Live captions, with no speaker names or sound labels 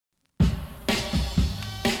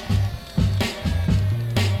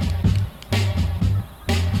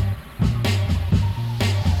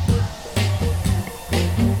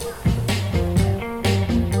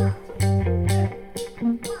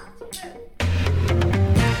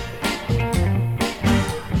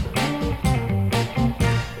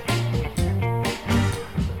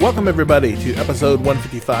Welcome, everybody, to episode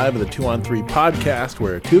 155 of the 2 on 3 podcast,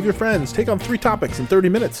 where two of your friends take on 3 topics in 30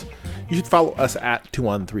 minutes. You should follow us at 2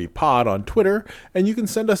 on 3 pod on Twitter, and you can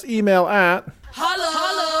send us email at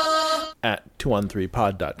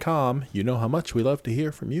 @2on3pod.com. You know how much we love to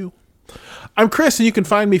hear from you. I'm Chris, and you can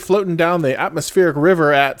find me floating down the atmospheric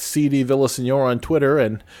river at CD Villasenor on Twitter,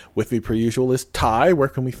 and with me, per usual, is Ty. Where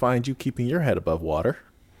can we find you keeping your head above water?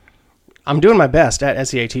 I'm doing my best at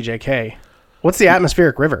SEATJK. What's the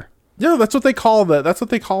atmospheric river? Yeah, that's what they call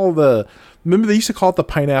the. Remember, they used to call it the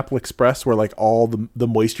Pineapple Express, where like all the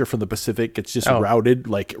moisture from the Pacific gets just routed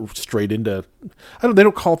like straight into. They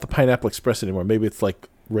don't call it the Pineapple Express anymore. Maybe it's like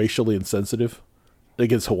racially insensitive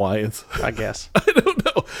against Hawaiians. I guess. I don't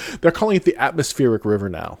know. They're calling it the atmospheric river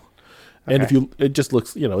now. And it just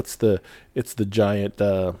looks, it's the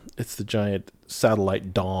giant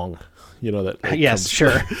satellite dong. That yes,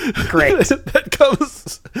 sure. Great. that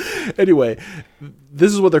comes. Anyway,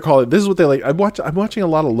 this is what they're calling it. This is what they like. I'm watching a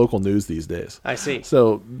lot of local news these days. I see.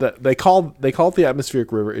 So they call it the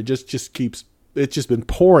atmospheric river. It just keeps. It's just been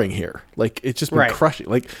pouring here. Like it's just been crushing.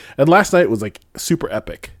 Like, and last night was like super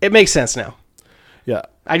epic. It makes sense now. Yeah.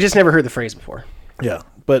 I just never heard the phrase before. Yeah,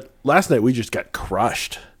 but last night we just got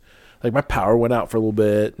crushed. Like my power went out for a little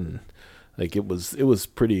bit, and like it was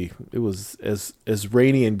as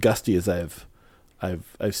rainy and gusty as I've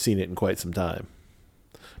seen it in quite some time.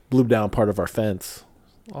 Blew down part of our fence.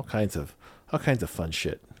 All kinds of fun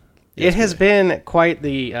shit. It has been quite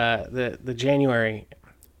the January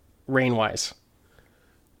rain wise.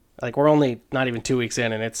 Like we're only not even 2 weeks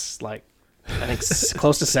in, and it's like I think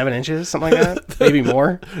close to 7 inches, something like that, maybe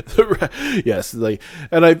more. Yes, and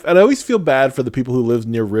I always feel bad for the people who live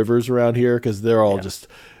near rivers around here because they're all just.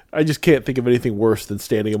 I just can't think of anything worse than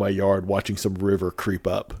standing in my yard watching some river creep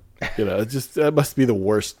up. That must be the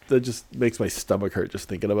worst. That just makes my stomach hurt just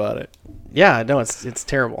thinking about it. Yeah, no, it's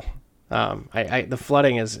terrible. The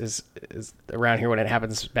flooding is around here when it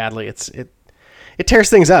happens badly. It tears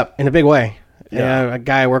things up in a big way. Yeah, a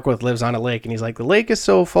guy I work with lives on a lake, and he's like, the lake is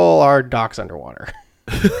so full, our dock's underwater.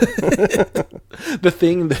 The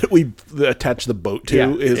thing that we attach the boat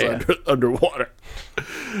to is underwater.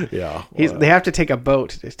 Yeah, they have to take a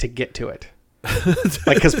boat to get to it,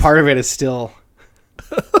 because part of it is still.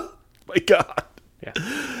 My God. Yeah.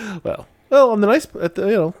 Well, on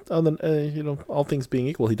the all things being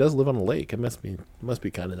equal, he does live on a lake. It must be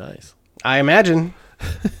kind of nice. I imagine.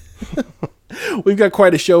 We've got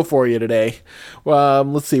quite a show for you today.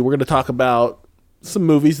 Let's see. We're going to talk about some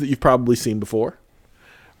movies that you've probably seen before.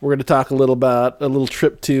 We're going to talk a little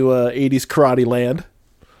trip to 80s karate land.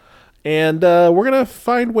 And we're going to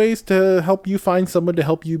find ways to help you find someone to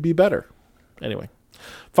help you be better. Anyway,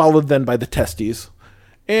 followed then by the testes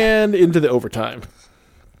and into the overtime.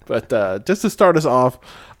 But just to start us off,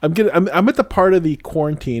 I'm at the part of the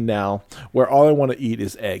quarantine now where all I want to eat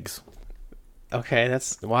is eggs. Okay,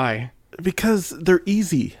 that's why. Because they're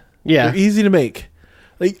easy. Yeah. They're easy to make.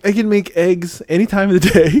 Like I can make eggs any time of the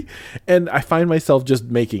day, and I find myself just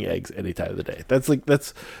making eggs any time of the day. That's like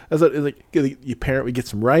you parent. We get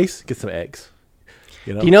some rice, get some eggs.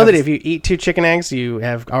 Do you know that if you eat 2 chicken eggs, you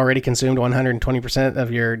have already consumed 120%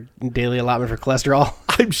 of your daily allotment for cholesterol?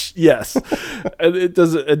 Yes, and it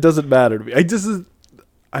doesn't matter to me.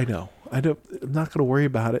 I know. I'm not going to worry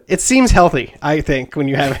about it. It seems healthy, I think, when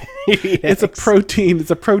you have it's a protein.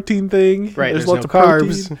 It's a protein thing. Right. There's lots of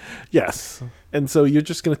carbs. Protein. Yes. And so you're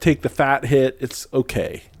just going to take the fat hit. It's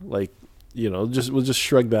okay. Like, we'll just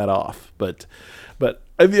shrug that off. But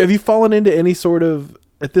have you fallen into any sort of,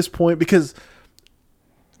 at this point, because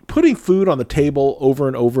putting food on the table over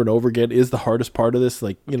and over and over again is the hardest part of this.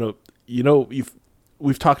 Like,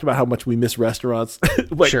 we've talked about how much we miss restaurants.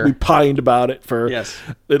 Sure. We pined about it for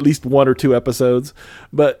at least 1 or 2 episodes.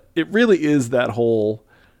 But it really is that whole,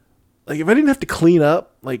 like, if I didn't have to clean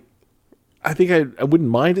up, like, I think I wouldn't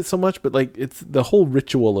mind it so much, but like it's the whole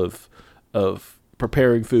ritual of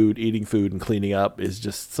preparing food, eating food, and cleaning up is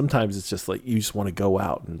just sometimes it's just like you just want to go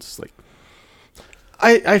out and just like.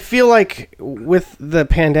 I feel like with the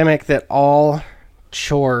pandemic that all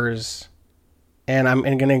chores, and I'm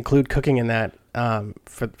going to include cooking in that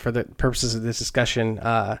for the purposes of this discussion,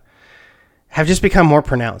 have just become more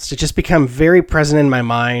pronounced. It's just become very present in my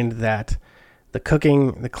mind that the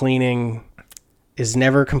cooking, the cleaning is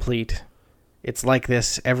never complete. It's like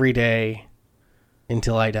this every day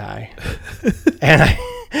until I die. And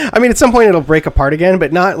I mean, at some point it'll break apart again,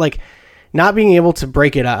 but not being able to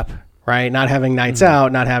break it up, right? Not having nights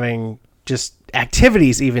out, not having just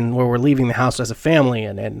activities even where we're leaving the house as a family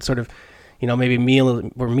and sort of, maybe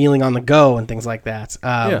we're mealing on the go and things like that.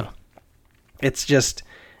 It's just,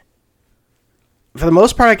 for the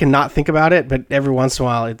most part, I cannot think about it, but every once in a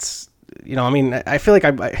while, it's, I mean, I feel like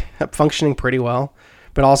I'm functioning pretty well,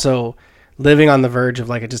 but also living on the verge of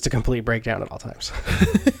like just a complete breakdown at all times.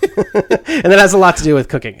 And that has a lot to do with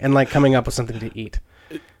cooking and like coming up with something to eat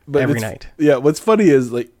every night. Yeah. What's funny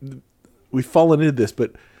is like we've fallen into this,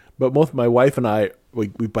 but both my wife and I, we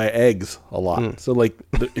buy eggs a lot. So like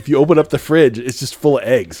if you open up the fridge, it's just full of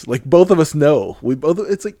eggs. Like both of us know.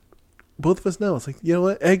 It's like both of us know. It's like, you know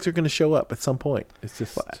what? Eggs are going to show up at some point. It's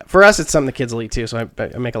just for us, it's something the kids will eat too. So I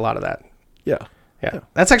make a lot of that. Yeah.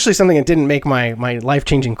 That's actually something that didn't make my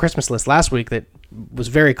life-changing Christmas list last week that was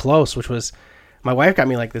very close, which was my wife got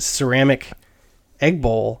me like this ceramic egg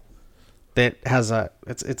bowl that has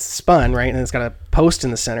it's spun, right? And it's got a post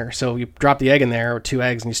in the center. So you drop the egg in there, or 2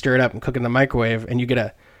 eggs, and you stir it up and cook it in the microwave, and you get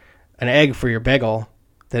an egg for your bagel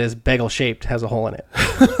that is bagel shaped, has a hole in it.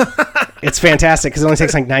 It's fantastic because it only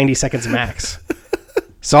takes like 90 seconds max.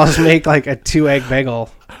 So I'll just make like a 2-egg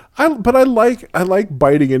bagel. But I like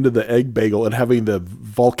biting into the egg bagel and having the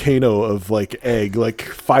volcano of like egg like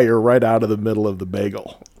fire right out of the middle of the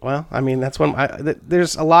bagel. Well, I mean, that's one.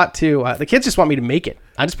 There's a lot to the kids just want me to make it.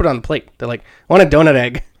 I just put it on the plate. They're like, I want a donut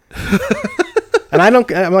egg. And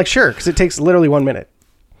I'm like, sure, because it takes literally 1 minute.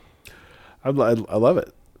 I love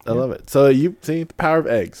it. I love it. So you see the power of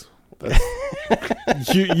eggs.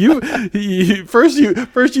 you first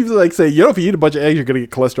like say, if you eat a bunch of eggs you're gonna get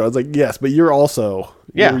cholesterol. It's like, yes, but you're also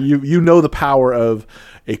you know the power of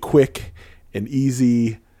a quick and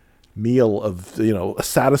easy meal of a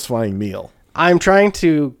satisfying meal. I'm trying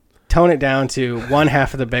to tone it down to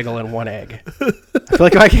 1/2 of the bagel and 1 egg. I feel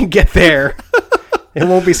like if I can get there, it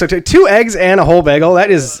won't be so 2 eggs and a whole bagel. That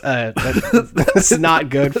is that's not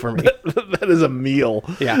good for me. That is a meal.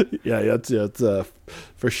 Yeah. It's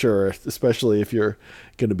for sure, especially if you're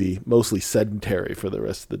going to be mostly sedentary for the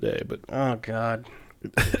rest of the day. But oh god,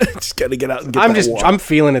 just got to get out and get I'm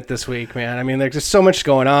feeling it this week, man. I mean, there's just so much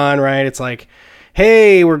going on, right? It's like,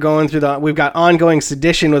 hey, we've got ongoing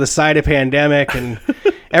sedition with a side of pandemic, and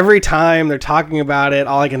every time they're talking about it,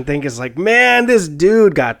 all I can think is like, man, this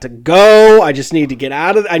dude got to go. I just need to get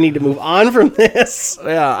out of it. I need to move on from this.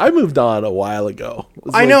 Yeah, I moved on a while ago.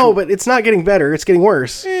 I know, but it's not getting better. It's getting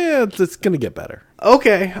worse. Yeah, it's going to get better.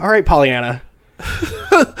 Okay. All right, Pollyanna.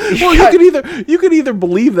 Well, you could either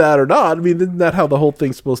believe that or not. I mean, isn't that how the whole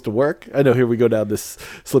thing's supposed to work? I know here we go down this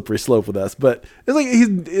slippery slope with us, but it's like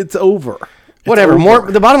it's over. Whatever.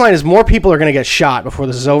 The bottom line is more people are going to get shot before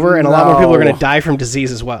this is over, and a lot more people are going to die from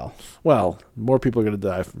disease as well. Well, more people are going to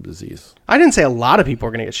die from disease. I didn't say a lot of people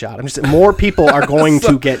are going to get shot. I'm just saying more people are going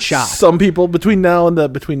to get shot. Some people between now and the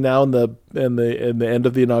end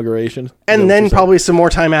of the inauguration, and then probably some more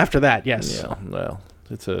time after that. Yes. Yeah. Well,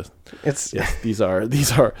 these are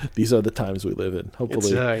the times we live in.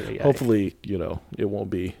 Hopefully, it won't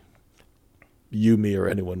be you, me, or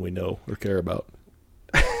anyone we know or care about.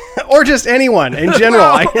 Or just anyone in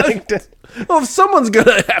general. Well, if someone's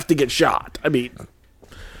gonna have to get shot, I mean,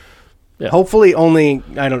 yeah. Hopefully, only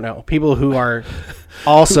people who are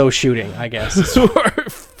also shooting. I guess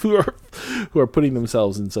who are putting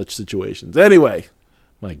themselves in such situations. Anyway,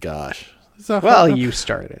 my gosh. Well, you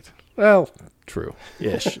started it. Well, true.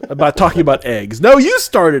 Ish. About talking about eggs. No, you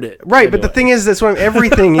started it. Right, anyway. But the thing is,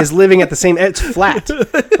 everything is living at the same. It's flat.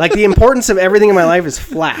 Like the importance of everything in my life is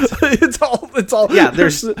flat. It's all. Yeah,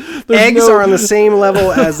 there's eggs are on the same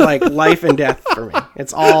level as like life and death for me.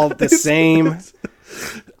 It's all the same.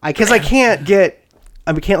 Because I can't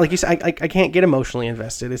like you said, I can't get emotionally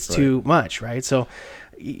invested. It's too much, right? So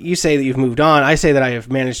you say that you've moved on. I say that I have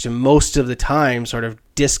managed to most of the time sort of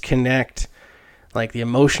disconnect like the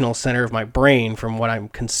emotional center of my brain from what I'm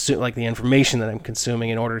like the information that I'm consuming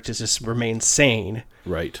in order to just remain sane.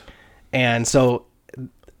 Right. And so,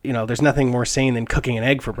 there's nothing more sane than cooking an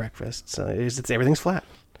egg for breakfast. So everything's flat.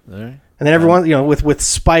 All right. And then everyone, with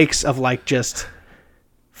spikes of like just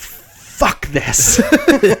fuck this.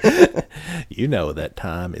 That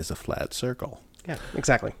time is a flat circle. Yeah,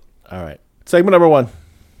 exactly. All right. Segment number 1.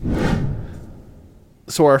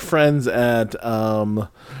 So our friends at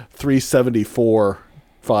 374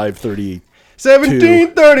 530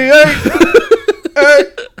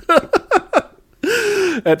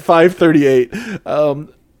 1738 at 538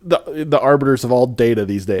 the arbiters of all data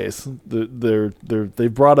these days,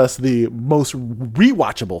 they've brought us the most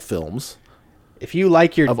rewatchable films. If you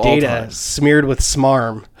like your data smeared with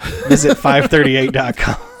smarm, visit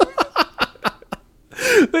 538.com.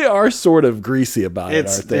 They are sort of greasy about it,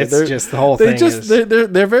 aren't they? It's just the whole thing.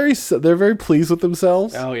 They're very pleased with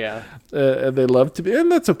themselves. Oh yeah, and they love to be,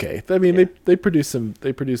 and that's okay. I mean, they produce some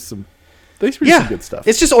good stuff.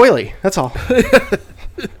 It's just oily. That's all.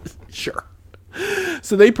 Sure.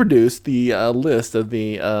 So they produced the list of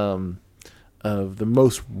the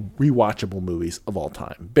most rewatchable movies of all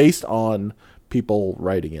time, based on people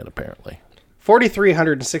writing in. Apparently,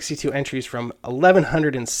 4,362 entries from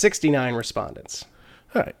 1,169 respondents.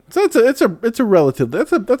 all right. So it's a relative.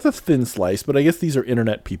 That's a thin slice, but I guess these are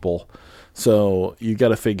internet people, so you got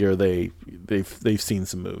to figure they've seen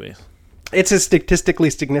some movies. It's as statistically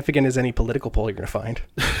significant as any political poll you're going to find.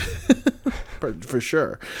 For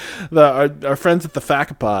sure. Our friends at the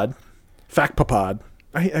FACPod,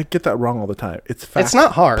 I get that wrong all the time. It's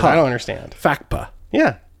not hard. I don't understand. FACPA.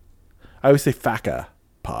 Yeah. I always say FACA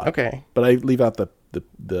pod. Okay. But I leave out the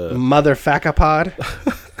Mother Facapod.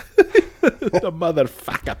 the mother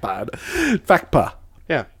FACPod. FACPA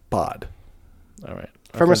Yeah. pod. All right.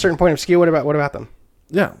 From a certain point of view, what about them?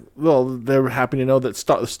 Yeah. Well, they're happy to know that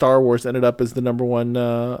Star Wars ended up as the number one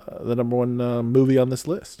movie on this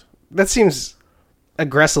list. That seems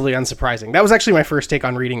aggressively unsurprising. That was actually my first take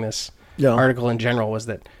on reading this article in general, was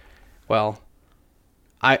that, well,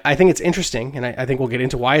 I think it's interesting, and I think we'll get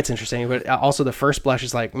into why it's interesting, but also the first blush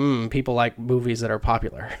is like, people like movies that are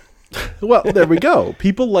popular. Well, there we go.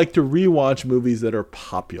 People like to rewatch movies that are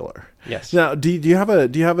popular. Yes. Now, do you have a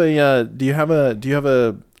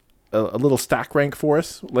little stack rank for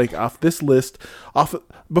us, like off this list?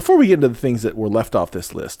 Before we get into the things that were left off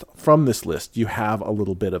this list, from this list, you have a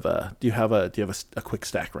little bit of a quick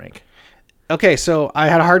stack rank? Okay, so I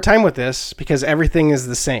had a hard time with this because everything is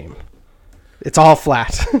the same. It's all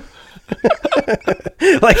flat.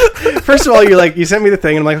 Like, first of all, you sent me the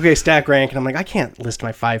thing, and I'm like, okay, stack rank, and I'm like, I can't list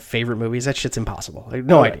my 5 favorite movies. That shit's impossible. Like,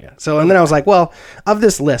 no idea. So, and then I was like, well, of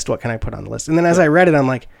this list, what can I put on the list? And then as I read it, I'm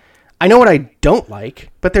like, I know what I don't like,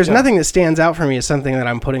 but there's nothing that stands out for me as something that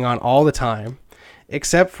I'm putting on all the time,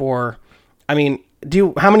 except for, I mean,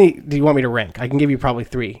 how many do you want me to rank? I can give you probably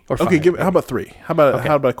 3 or 5. Okay, how about 3? How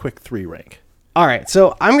about a quick 3 rank? All right,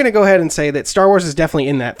 so I'm going to go ahead and say that Star Wars is definitely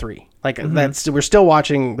in that 3. Like, we're still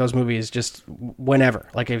watching those movies just whenever.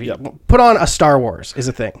 Like, if you put on a Star Wars is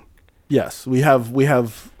a thing. Yes, we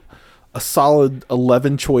have a solid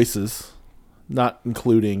 11 choices, not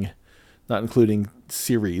including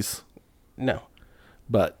series. No,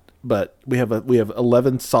 but we have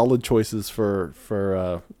 11 solid choices for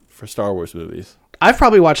Star Wars movies. I've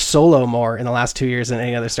probably watched Solo more in the last 2 years than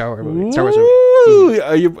any other Star Wars movie.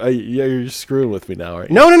 You're screwing with me now,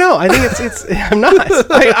 right? No. I think it's. I'm not.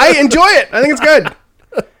 I enjoy it. I think it's good.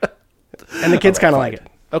 And the kids kind of like it.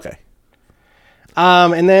 Okay.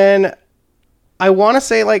 And then I want to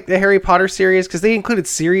say like the Harry Potter series, because they included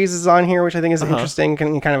series on here, which I think is interesting,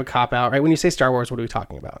 kind of a cop out, right? When you say Star Wars, what are we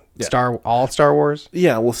talking about? Yeah. All Star Wars?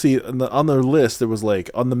 Yeah, we'll see on their list. There was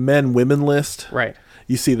like on the men-women list, right?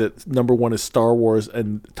 You see that number 1 is Star Wars,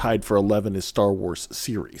 and tied for 11 is Star Wars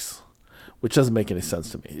series, which doesn't make any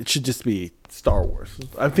sense to me. It should just be Star Wars.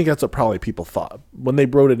 I think that's what probably people thought when they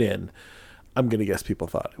wrote it in. I'm gonna guess people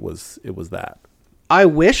thought it was that. I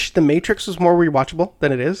wish The Matrix was more rewatchable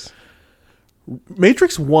than it is.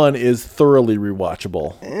 Matrix 1 is thoroughly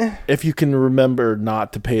rewatchable if you can remember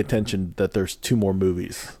not to pay attention that there's 2 more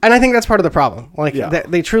movies. And I think that's part of the problem. Like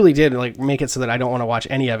they truly did like make it so that I don't want to watch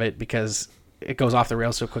any of it because it goes off the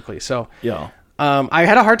rails so quickly. So yeah. I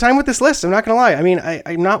had a hard time with this list. I'm not going to lie. I mean,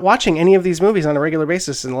 I'm not watching any of these movies on a regular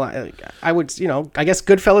basis. And I would, I guess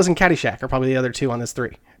Goodfellas and Caddyshack are probably the other 2 on this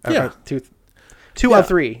 3. Yeah. Two out of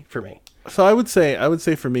 3 for me. So I would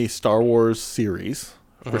say for me, Star Wars series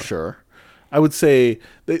for sure. I would say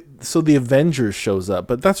the Avengers shows up,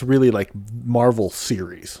 but that's really like Marvel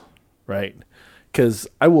series, right? Because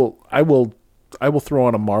I will throw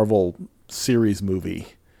on a Marvel series movie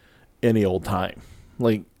any old time,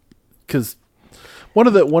 like because one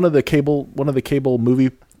of the cable movie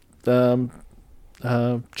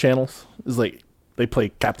channels is like they play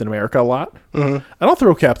Captain America a lot. And I'll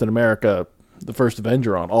throw Captain America, the first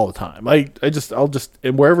Avenger, on all the time. I'll just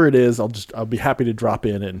and wherever it is, I'll be happy to drop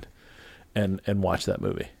in and watch that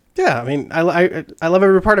movie. Yeah, I mean, I love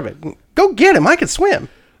every part of it. Go get him! I can swim.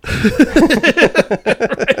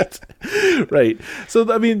 right.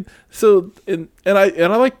 So I mean, and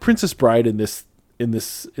I like Princess Bride in this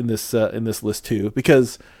list too,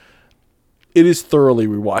 because it is thoroughly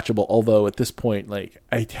rewatchable. Although at this point, like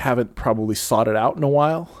I haven't probably sought it out in a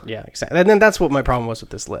while. Yeah, exactly. And then that's what my problem was with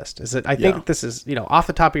this list. Is that I think this is off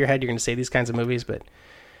the top of your head, you're going to say these kinds of movies, but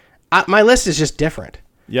my list is just different.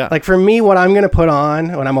 Yeah. Like for me, what I'm going to put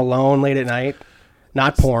on when I'm alone late at night,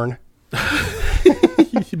 not porn.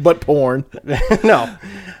 But porn. No.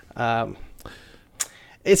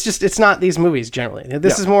 It's not these movies generally.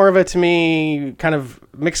 This is more of a, to me, kind of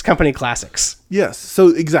mixed company classics. Yes. So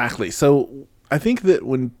exactly. So I think that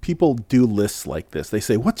when people do lists like this, they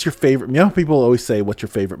say, "What's your favorite?" You know, people always say, "What's your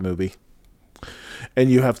favorite movie?" And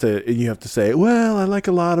you have to say, "Well, I like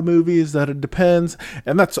a lot of movies. That it depends,"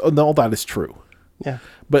 and all that is true. Yeah.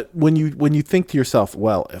 But when you think to yourself,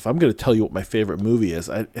 "Well, if I'm going to tell you what my favorite movie is,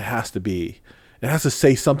 it has to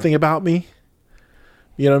say something about me."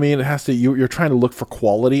 You know what I mean? It has to. You're trying to look for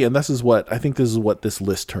quality, and this is what this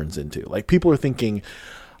list turns into. Like, people are thinking,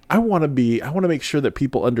 I want to make sure that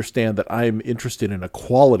people understand that I'm interested in a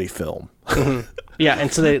quality film. Mm-hmm. Yeah,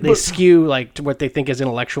 and so they skew like to what they think is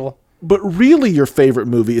intellectual. But really, your favorite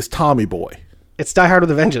movie is Tommy Boy. It's Die Hard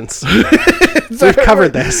with a Vengeance. We've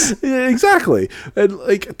covered this. Yeah, exactly. And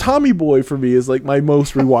like, Tommy Boy for me is like my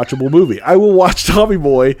most rewatchable movie. I will watch Tommy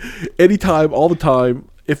Boy anytime, all the time.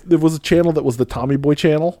 If there was a channel that was the Tommy Boy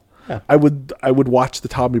channel, yeah. I would watch the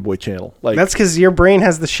Tommy Boy channel. Like, that's because your brain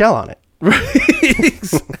has the shell on it. Right,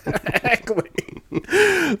 exactly.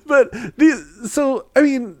 But so I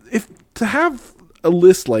mean, if to have a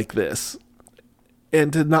list like this,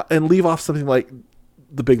 and leave off something like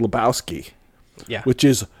The Big Lebowski, yeah, which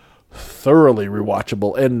is thoroughly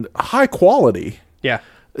rewatchable and high quality. Yeah.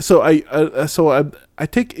 So I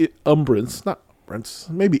take umbrance, not umbrance,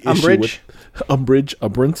 maybe umbrage, umbrance.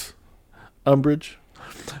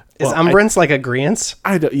 Is umbrance like agreeance?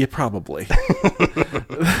 I don't. Yeah, probably.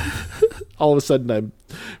 All of a sudden, I'm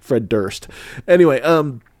Fred Durst. Anyway,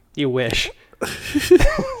 you wish.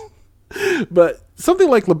 But something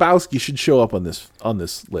like Lebowski should show up on this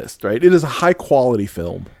list, right? It is a high quality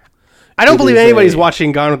film. I don't believe anybody's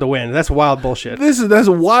watching Gone with the Wind. That's wild bullshit. That's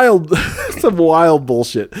wild. Some wild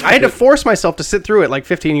bullshit. I had to force myself to sit through it like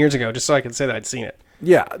 15 years ago just so I could say that I'd seen it.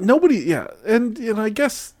 Yeah, nobody. Yeah, and I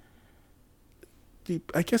guess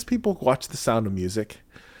people watch The Sound of Music.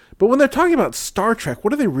 But when they're talking about Star Trek,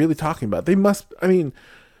 what are they really talking about? They must. I mean,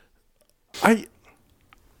 I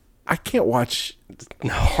can't watch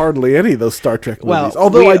hardly any of those Star Trek movies. Well,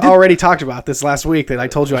 although I did already talked about this last week that I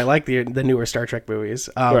told you I like the newer Star Trek movies.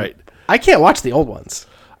 Right. I can't watch the old ones.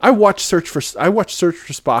 I watched Search for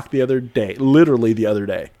Spock the other day, literally the other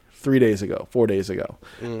day, 4 days ago,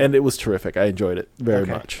 and it was terrific. I enjoyed it very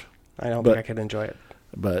much. I don't think I could enjoy it.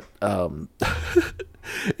 But I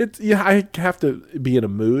have to be in a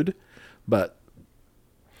mood, but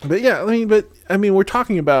yeah, I mean, we're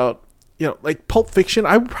talking about, like Pulp Fiction.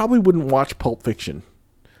 I probably wouldn't watch Pulp Fiction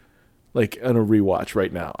like on a rewatch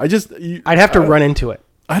right now. I'd have to run into it.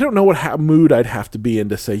 I don't know what mood I'd have to be in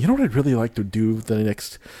to say, you know what I'd really like to do the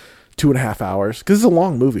next 2.5 hours, because it's a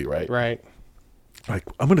long movie, right? Right. Like,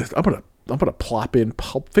 I'm gonna plop in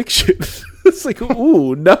Pulp Fiction. It's like,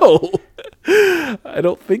 ooh, no. I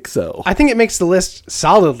don't think so. I think it makes the list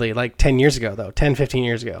solidly like 10 years ago, though. 10, 15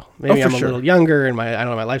 years ago. Maybe I'm a little younger and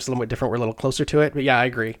my life's a little bit different. We're a little closer to it. But yeah, I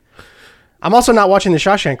agree. I'm also not watching The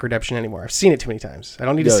Shawshank Redemption anymore. I've seen it too many times. I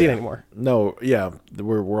don't need to see it anymore. No, yeah,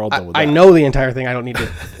 we're all done with that. I know the entire thing. I don't need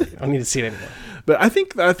to see it anymore. But I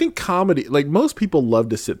think comedy, like, most people love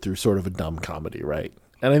to sit through sort of a dumb comedy, right?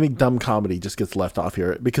 And I think dumb comedy just gets left off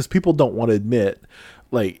here because people don't want to admit,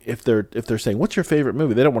 like, if they're saying, "What's your favorite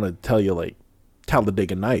movie?" They don't want to tell you, like,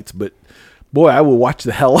 Talladega Nights, but boy, I will watch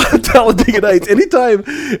the hell out of Talladega Nights. Anytime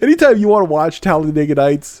you want to watch Talladega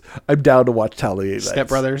Nights, I'm down to watch Talladega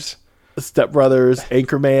Nights. Step Brothers,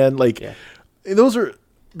 Anchorman, like, those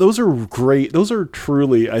are great. Those are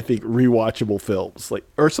truly, I think, rewatchable films, like,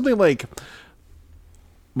 or something like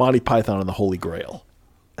Monty Python and the Holy Grail.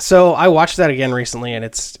 So I watched that again recently, and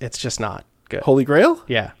it's just not good. Holy Grail?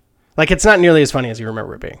 Yeah, like, it's not nearly as funny as you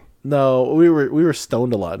remember it being. No, we were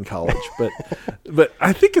stoned a lot in college, but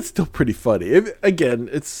I think it's still pretty funny.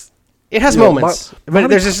 It has moments, but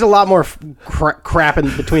there's just a lot more crap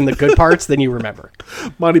in between the good parts than you remember.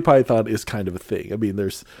 Monty Python is kind of a thing. I mean,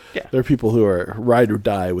 there are people who are ride or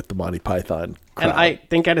die with the Monty Python crowd. And I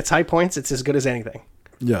think at its high points, it's as good as anything.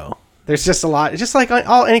 No. There's just a lot. It's just like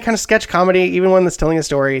any kind of sketch comedy, even one that's telling a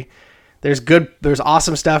story. There's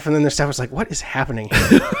awesome stuff, and then there's stuff that's like, what is happening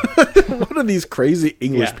here? What are these crazy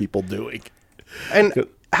English people doing? And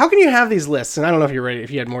how can you have these lists? And I don't know if you're ready,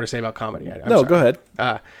 if you had more to say about comedy. Go ahead.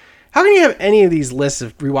 How can you have any of these lists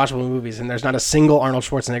of rewatchable movies and there's not a single Arnold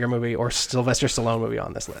Schwarzenegger movie or Sylvester Stallone movie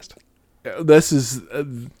on this list? This is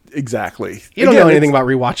exactly. You don't know anything about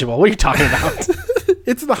rewatchable. What are you talking about?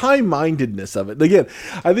 It's the high-mindedness of it. Again,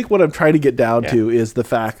 I think what I'm trying to get down to is the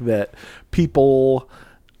fact that people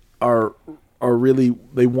are really,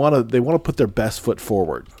 they want to put their best foot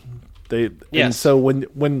forward. And so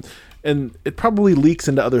when and it probably leaks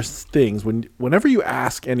into other things whenever you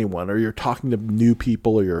ask anyone, or you're talking to new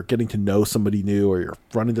people, or you're getting to know somebody new, or you're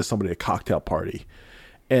running to somebody at a cocktail party,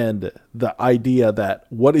 and the idea that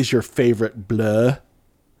what is your favorite blah,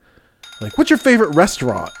 Like, what's your favorite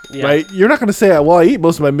restaurant? Yeah. Right? You're not going to say, well, I eat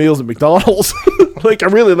most of my meals at McDonald's. Like, I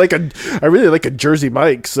really like a Jersey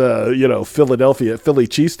Mike's, Philadelphia Philly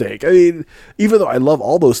cheesesteak. I mean, even though I love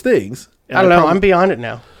all those things, I don't know. I'm beyond it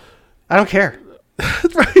now. I don't care.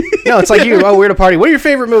 right? No, it's like you. Oh, we're at a party. What are your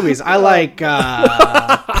favorite movies? I like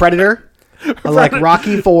Predator. I like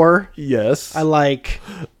Rocky IV. Yes. I like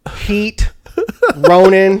Heat,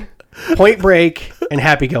 Ronin, Point Break, and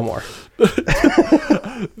Happy Gilmore.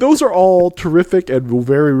 Those are all terrific and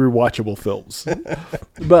very rewatchable films.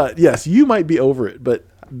 But yes, you might be over it, but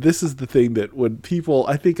this is the thing that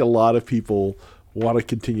I think a lot of people want to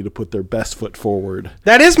continue to put their best foot forward.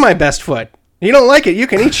 That is my best foot. You don't like it, you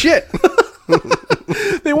can eat shit.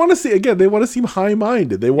 They want to seem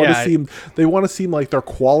high-minded. They want to seem like they're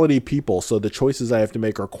quality people. So the choices I have to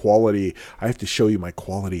make are quality. I have to show you my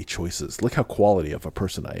quality choices. Look how quality of a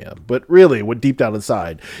person I am. But really, when deep down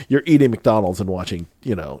inside, you're eating McDonald's and watching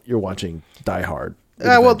Die Hard.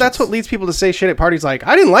 Well, that's what leads people to say shit at parties like,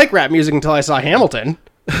 I didn't like rap music until I saw Hamilton.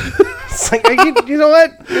 It's like, you know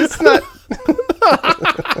what? It's not...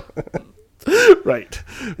 Right.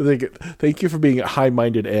 Thank you for being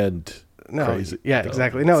high-minded and... No, crazy. Yeah,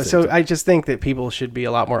 exactly. No, so I just think that people should be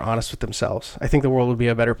a lot more honest with themselves. I think the world would be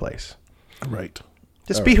a better place. Right.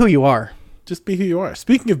 Just be who you are. Just be who you are.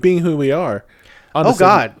 Speaking of being who we are. Oh,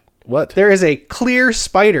 God. What? There is a clear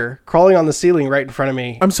spider crawling on the ceiling right in front of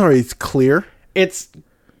me. I'm sorry, it's clear?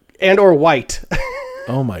 Or white.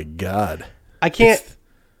 Oh, my God. I can't.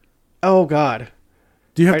 Oh, God.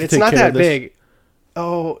 Do you have to It's take not care that of this? big.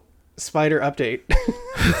 Oh, spider update.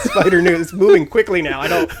 Spider news. It's moving quickly now. I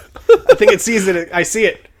think it sees it. I see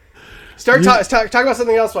it. Talk about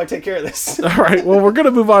something else while I take care of this. All right. Well, we're going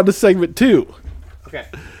to move on to segment 2. Okay.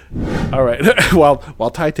 All right.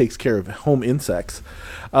 While Ty takes care of home insects,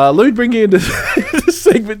 let me bring you into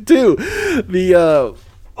segment 2.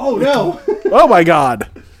 Oh no! Oh my God!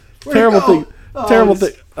 Where'd it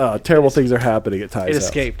go? Terrible things are happening at Ty's It house.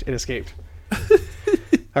 escaped. It escaped.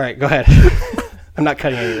 All right, go ahead. I'm not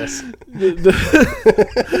cutting any of this.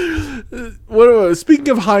 Speaking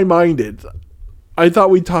of high-minded, I thought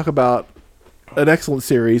we'd talk about an excellent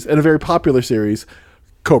series and a very popular series,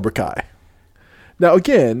 Cobra Kai. Now,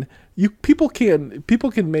 again, people can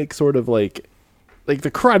make sort of like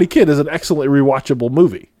The Karate Kid is an excellently rewatchable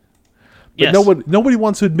movie. But Yes. nobody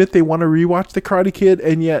wants to admit they want to rewatch The Karate Kid,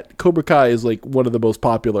 and yet Cobra Kai is like one of the most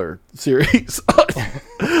popular series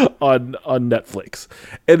on Netflix,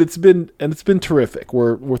 and it's been terrific.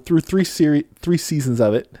 We're through three seasons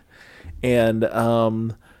of it, and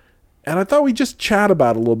I thought we'd just chat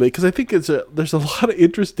about it a little bit because I think there's a lot of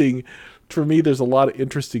interesting. For me, there's a lot of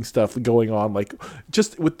interesting stuff going on, like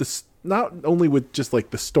just with this, not only with just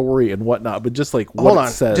like the story and whatnot, but just like what Hold it on.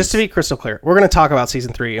 says. Just to be crystal clear, we're going to talk about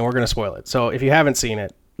season 3 and we're going to spoil it. So if you haven't seen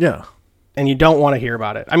it Yeah. and you don't want to hear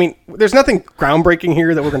about it, I mean, there's nothing groundbreaking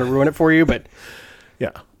here that we're going to ruin it for you, but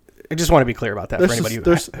Yeah. I just want to be clear about that for anybody who...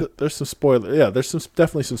 There's some spoilers. Yeah, there's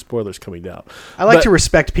definitely some spoilers coming down. I like to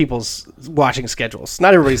respect people's watching schedules.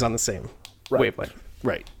 Not everybody's on the same wavelength.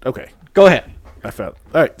 Right. Okay. Go ahead. I found.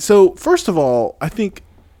 All right. So first of all, I think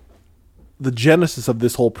the genesis of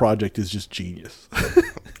this whole project is just genius.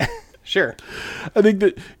 Sure. I think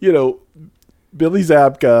that, Billy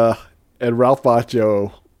Zabka and Ralph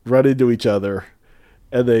Macchio run into each other,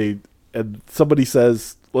 and somebody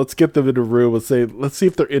says, let's get them in a room and say, let's see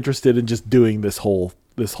if they're interested in just doing this whole,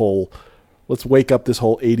 let's wake up this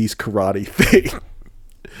whole 80s karate thing.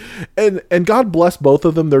 And God bless both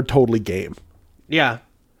of them. They're totally game. Yeah.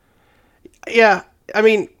 Yeah. I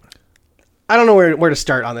mean, I don't know where to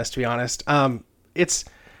start on this, to be honest. It's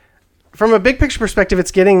from a big picture perspective,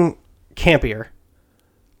 it's getting campier.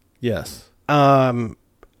 Yes. I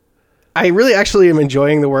really actually am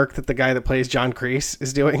enjoying the work that the guy that plays John Kreese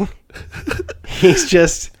is doing. He's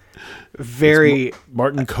just very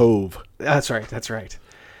Martin Cove. That's right.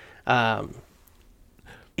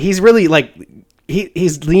 He's really like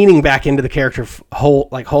he's leaning back into the character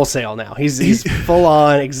wholesale now. He's full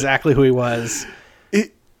on exactly who he was.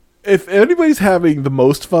 If anybody's having the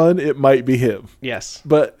most fun, it might be him. Yes.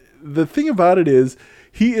 But the thing about it is,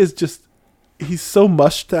 he's so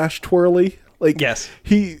mustache twirly. Like, yes.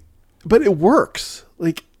 But it works.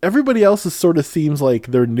 Like, everybody else sort of seems like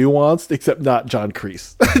they're nuanced, except not John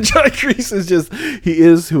Kreese. John Kreese he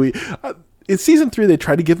is who he... in season 3, they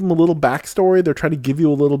try to give him a little backstory. They're trying to give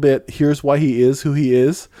you a little bit, here's why he is who he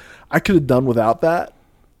is. I could have done without that.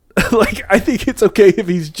 Like, I think it's okay if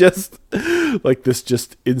he's just like this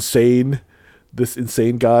insane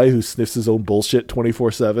guy who sniffs his own bullshit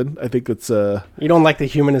 24/7. I think it's You don't like the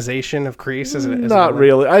humanization of Kreese as not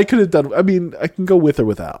really. I could have done. I mean, I can go with or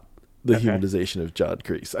without. the humanization of John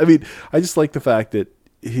Kreese. I mean, I just like the fact that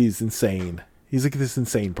he's insane. He's like this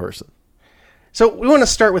insane person. So we want to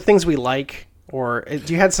start with things we like, or did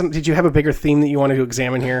you have a bigger theme that you wanted to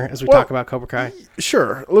examine here as we talk about Cobra Kai?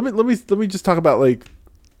 Sure. Let me just talk about like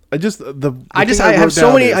I have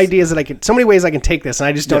so many ideas that so many ways I can take this, and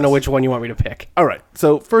I just don't know which one you want me to pick. All right.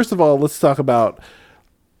 So first of all, let's talk about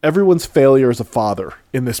everyone's failure as a father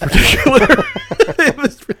in this particular.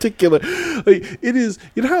 Like, it is.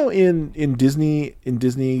 You know how in Disney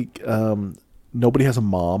nobody has a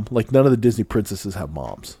mom. Like none of the Disney princesses have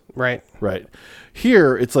moms. Right. Right.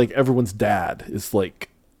 Here it's like everyone's dad is like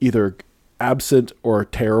either absent or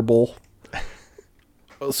terrible.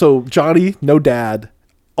 So Johnny, no dad.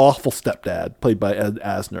 Awful stepdad, played by Ed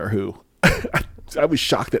Asner, who I was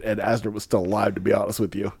shocked that Ed Asner was still alive, to be honest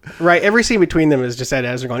with you. Right. Every scene between them is just Ed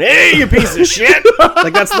Asner going, "Hey, you piece of shit!"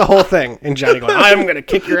 Like that's the whole thing. And Johnny going, "I'm gonna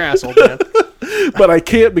kick your ass, old man." But I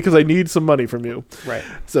can't because I need some money from you. Right.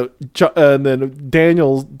 So and then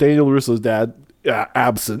Daniel Russo's dad,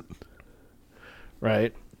 absent.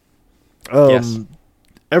 Right. Yes.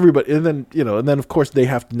 Everybody, and then of course they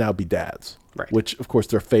have to now be dads. Right. Which of course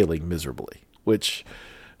they're failing miserably. Which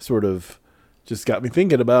sort of just got me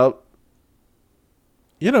thinking about,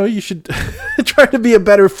 you should try to be a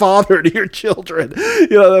better father to your children.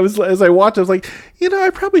 As I watched, I was like, I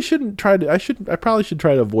probably shouldn't try to. I probably should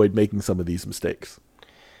try to avoid making some of these mistakes.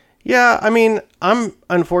 Yeah, I mean, I'm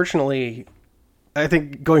unfortunately, I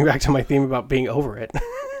think going back to my theme about being over it.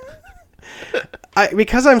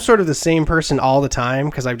 Because I'm sort of the same person all the time,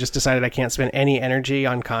 because I've just decided I can't spend any energy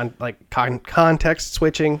on context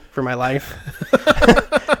switching for my life.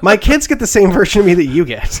 My kids get the same version of me that you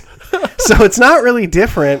get, so it's not really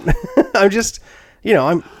different. I'm just,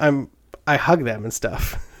 I hug them and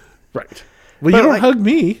stuff. Right. Well, you don't hug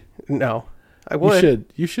me. No, I would.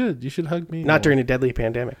 You should hug me. Not during a deadly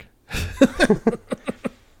pandemic.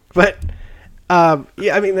 But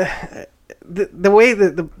yeah, I mean the way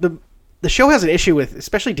the show has an issue with,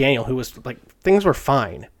 especially Daniel, who was like, things were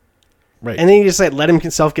fine. Right. And then he just let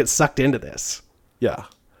himself get sucked into this. Yeah.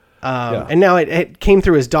 And now it came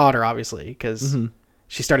through his daughter, obviously, because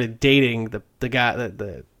she started dating the guy,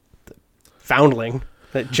 the foundling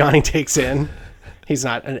that Johnny takes in. He's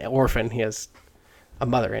not an orphan. He has a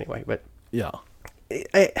mother anyway, but yeah.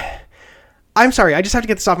 I'm sorry, I just have to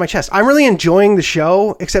get this off my chest. I'm really enjoying the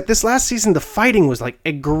show, except this last season, the fighting was like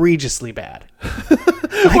egregiously bad.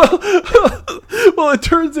 Well, it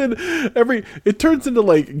turns into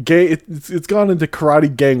like gay. It's gone into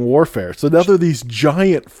karate gang warfare. So now they're these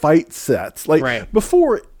giant fight sets. Like right.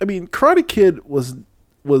 Before, I mean, Karate Kid was,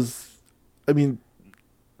 I mean,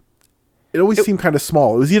 it always seemed kind of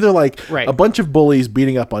small. It was either like a bunch of bullies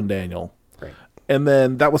beating up on Daniel, right, and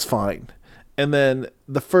then that was fine. And then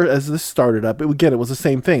as this started up, it was the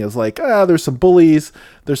same thing. It was like, there's some bullies,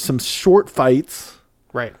 there's some short fights,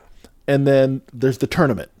 right, and then there's the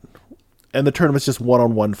tournament, and the tournament's just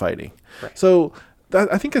one-on-one fighting. Right. So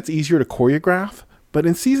I think that's easier to choreograph. But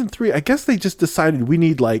in season 3, I guess they just decided we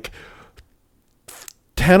need like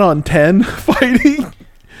 10-on-10 fighting,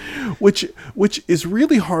 which is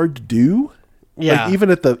really hard to do. Yeah, like,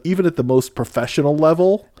 even at the most professional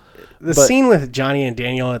level. The scene with Johnny and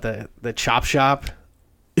Daniel at the chop shop,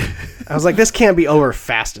 I was like, this can't be over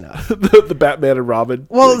fast enough. the Batman and Robin.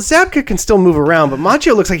 Well, Zabka can still move around, but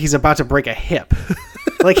Machio looks like he's about to break a hip.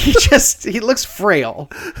 Like he looks frail.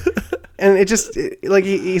 And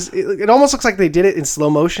it almost looks like they did it in slow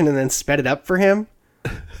motion and then sped it up for him.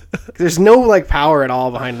 There's no like power at all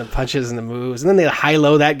behind the punches and the moves. And then they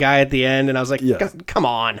high-low that guy at the end, and I was like, come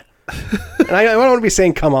on. And I don't want to be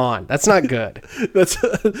saying "come on." That's not good.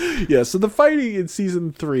 So the fighting in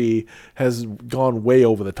season 3 has gone way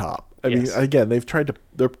over the top. I mean, again, they're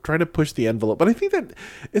trying to push the envelope, but I think that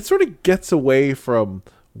it sort of gets away from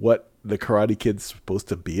what the Karate Kid's supposed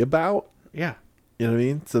to be about. Yeah, you know what I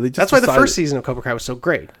mean. So that's why the first season of Cobra Kai was so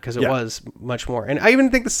great, because it was much more. And I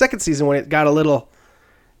even think the second season, when it got a little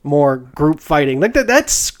more group fighting, like that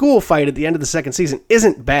school fight at the end of the second season,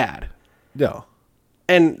 isn't bad. No.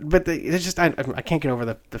 But it's just I can't get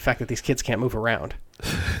over the fact that these kids can't move around.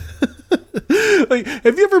 Like,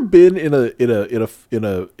 have you ever been in a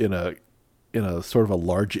sort of a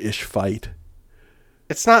large-ish fight?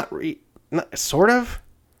 It's not sort of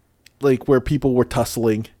like where people were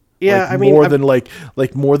tussling. Yeah,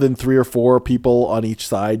 like more than 3 or 4 people on each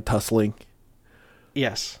side tussling.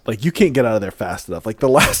 Yes. Like, you can't get out of there fast enough. Like, the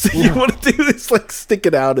last thing you want to do is, like, stick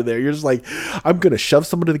it out of there. You're just like, I'm going to shove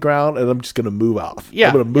someone to the ground, and I'm just going to move off. Yeah.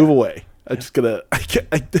 I'm going to move away. I'm just going to...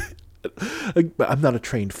 I'm not a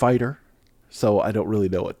trained fighter, so I don't really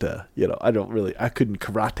know what to... I couldn't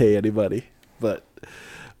karate anybody. But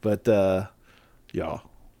But yeah.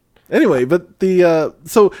 Anyway, but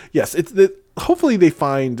so yes, hopefully they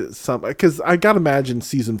find some, because I gotta imagine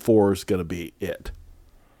season 4 is gonna be it.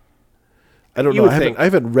 I don't know. I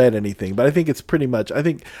haven't read anything, but I think it's pretty much. I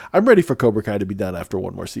think I'm ready for Cobra Kai to be done after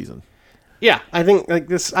one more season. Yeah, I think like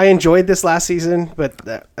this. I enjoyed this last season, but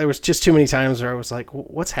there was just too many times where I was like,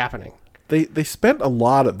 "What's happening?" They spent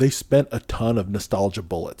a ton of nostalgia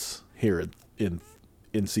bullets here in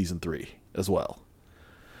season 3 as well.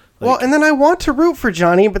 Well, and then I want to root for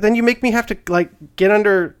Johnny, but then you make me have to like get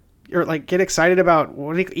excited about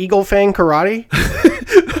Eagle Fang karate.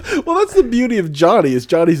 Well, that's the beauty of Johnny. Is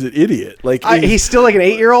Johnny's an idiot? Like he's still like an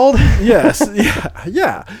 8-year-old. Yes,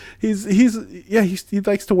 yeah. He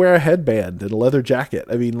likes to wear a headband and a leather jacket.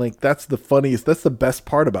 I mean, like that's the funniest. That's the best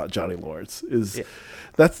part about Johnny Lawrence.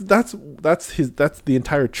 That's the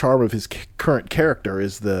entire charm of his current character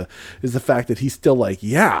is the fact that he's still like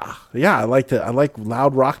I like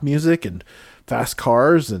loud rock music and fast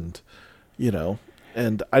cars and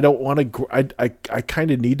and I don't want to. I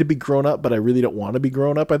kind of need to be grown up, but I really don't want to be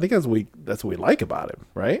grown up. I think that's what we like about him,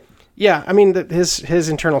 right? Yeah, I mean his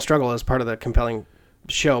internal struggle is part of the compelling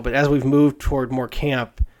show. But as we've moved toward more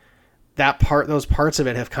camp, those parts of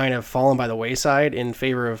it have kind of fallen by the wayside in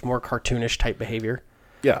favor of more cartoonish type behavior.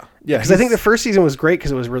 Yeah. Because I think the first season was great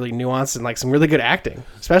because it was really nuanced and like some really good acting,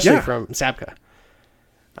 especially from Sapka.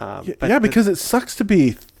 Because it sucks to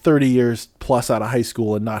be 30 years plus out of high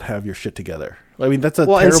school and not have your shit together. I mean, that's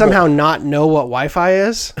and somehow not know what Wi-Fi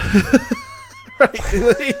is.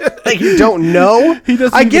 Like you don't know.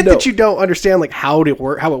 I get that you don't understand like how it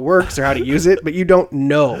works or how to use it, but you don't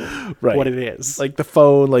know what it is. Like the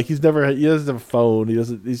phone. Like he doesn't have a phone.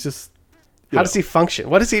 He's just. How does he function?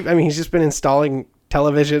 What is he? I mean, he's just been installing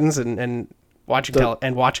televisions and watching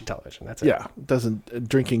television. That's it. Yeah,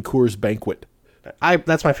 drinking Coors Banquet.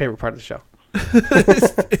 That's my favorite part of the show.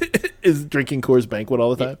 is drinking Coors Banquet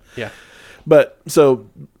all the time. Yeah. But so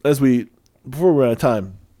before we run out of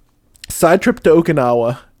time, side trip to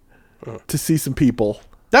Okinawa to see some people.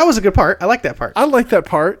 That was a good part. I like that part. I like that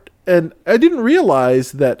part, and I didn't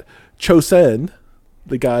realize that Chosen,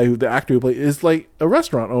 the actor who played, is like a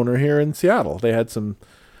restaurant owner here in Seattle. They had some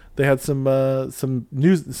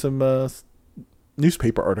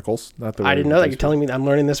newspaper articles. Not that I didn't know that. You're telling me that I'm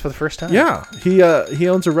learning this for the first time. Yeah, he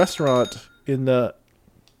owns a restaurant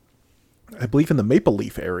I believe in the Maple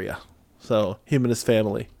Leaf area. So him and his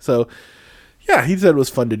family. So yeah, he said it was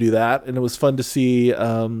fun to do that, and it was fun to see. I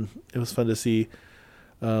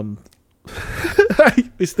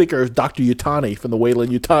always think of Dr. Yutani from the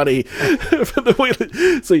Weyland Yutani.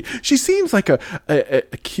 So she seems like a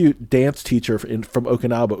cute dance teacher from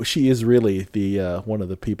Okinawa, but she is really the one of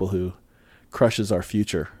the people who crushes our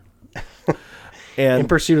future. And in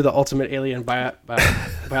pursuit of the ultimate alien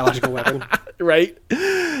biological weapon, right?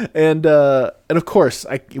 And of course,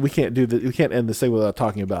 we can't end this thing without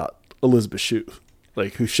talking about Elizabeth Shue,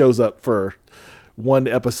 like who shows up for one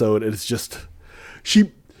episode and it's just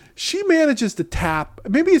she manages to tap.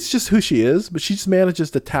 Maybe it's just who she is, but she just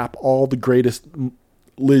manages to tap all the greatest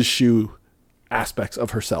Liz Shue aspects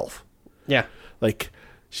of herself. Yeah, like.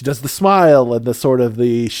 She does the smile and the sort of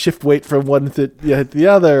the shift weight from one to the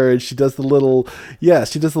other, and she does the little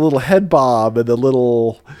head bob and the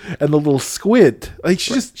little squint. Like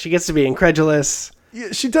she gets to be incredulous.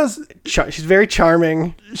 Yeah, she does. She's very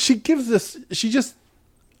charming. She gives this.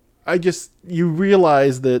 You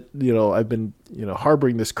realize that I've been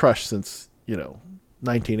harboring this crush since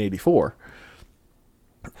 1984.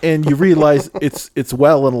 And you realize it's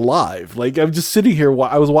well and alive. Like I'm just sitting here.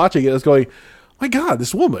 I was watching it. I was going, my God,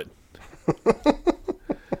 this woman.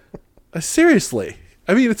 Seriously.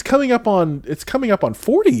 I mean, it's coming up on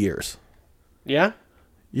 40 years. Yeah?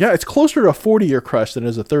 Yeah, it's closer to a 40-year crush than it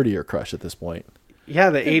is a 30-year crush at this point. Yeah,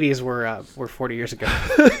 the 80s were 40 years ago.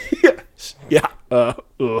 Yeah. Yeah.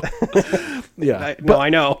 I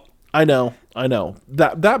know. I know.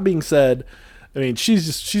 That being said, I mean,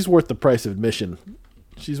 she's worth the price of admission.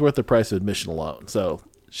 She's worth the price of admission alone. So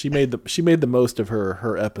she made the most of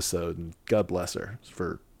her episode, and God bless her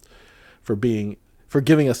for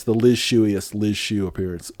giving us the Liz Shue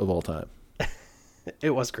appearance of all time.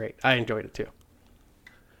 It was great. I enjoyed it too.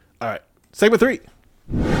 All right, segment 3.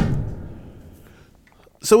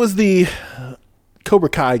 So as the Cobra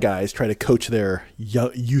Kai guys try to coach their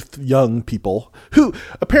young people, who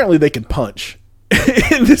apparently they can punch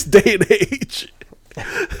in this day and age.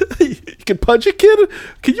 You can punch a kid?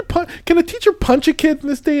 Can a teacher punch a kid in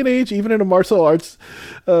this day and age, even in a martial arts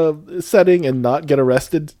setting, and not get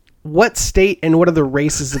arrested? What state and what are the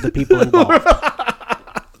races of the people involved?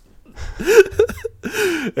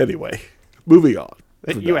 Anyway, moving on.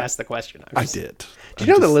 You asked the question. I did. Did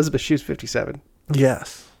you know that Elizabeth Shue's 57?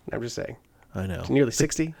 Yes. I'm just saying. I know. She's nearly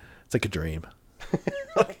 60. It's like a dream.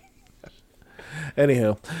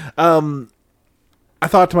 Anywho, I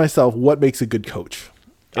thought to myself, what makes a good coach?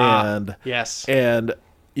 And yes. And,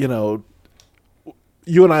 you know,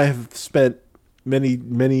 you and I have spent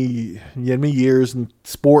many years in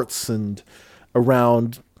sports and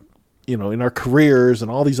around, you know, in our careers and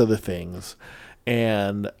all these other things.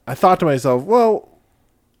 And I thought to myself, well,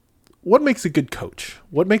 what makes a good coach?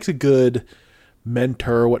 What makes a good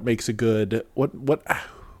mentor? What makes a good, and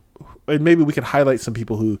maybe we could highlight some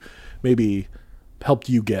people who maybe helped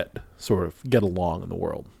you get along in the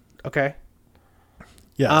world. Okay.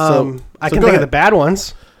 Yeah. I can think of the bad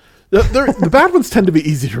ones. The bad ones tend to be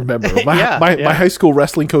easy to remember. My high school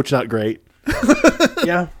wrestling coach, not great.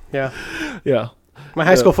 Yeah. Yeah. My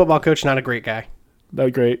high school football coach, not a great guy.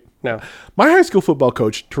 Not great. No. My high school football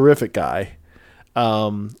coach, terrific guy.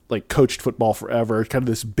 Like coached football forever. Kind of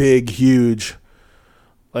this big, huge,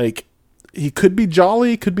 like he could be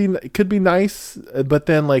jolly, could be nice, but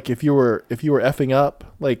then like if you were effing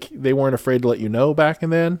up, like they weren't afraid to let you know back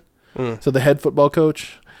and then. So the head football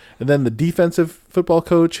coach, and then the defensive football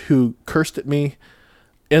coach who cursed at me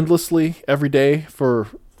endlessly every day for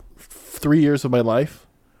 3 years of my life.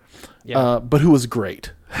 Yeah. But who was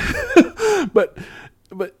great. but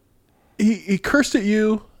he cursed at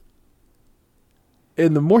you,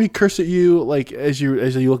 and the more he cursed at you, like as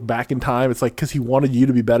you look back in time, it's like because he wanted you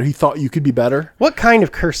to be better. He thought you could be better. What kind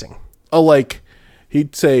of cursing? Oh, like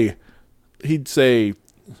he'd call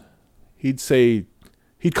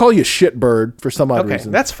you a shitbird for some odd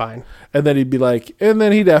reason. That's fine. And then he'd be like, and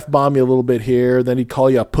then he'd F-bomb you a little bit here. Then he'd call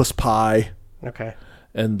you a puss pie. Okay.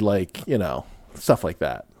 And like, you know, stuff like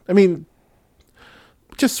that. I mean,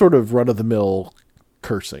 just sort of run-of-the-mill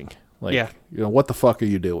cursing. Like, you know, what the fuck are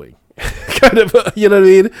you doing? Kind of, you know what I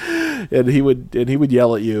mean? And he would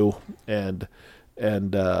yell at you, but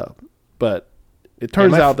it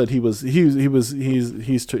turns out that he was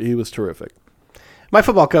terrific. My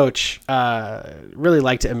football coach really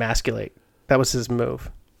liked to emasculate. That was his move,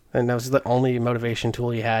 and that was the only motivation tool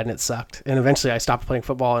he had, and it sucked. And eventually, I stopped playing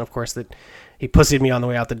football, and of course, that he pussied me on the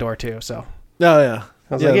way out the door too. So, oh yeah,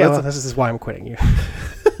 I was like, well, this is why I'm quitting you.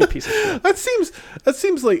 You piece of shit. That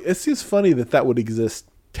seems funny that would exist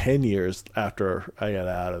 10 years after I got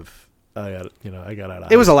out of.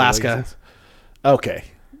 It was Alaska. Okay,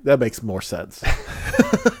 that makes more sense.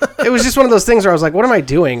 It was just one of those things where I was like, what am I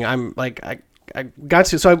doing? I'm like, I got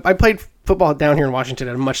to, so I played football down here in Washington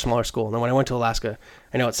at a much smaller school. And then when I went to Alaska,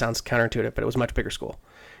 I know it sounds counterintuitive, but it was a much bigger school.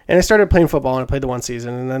 And I started playing football, and I played the one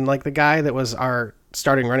season. And then like the guy that was our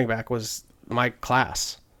starting running back was my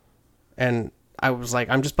class. And I was like,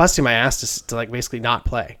 I'm just busting my ass to like basically not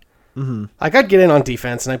play. Mm-hmm. Like I'd get in on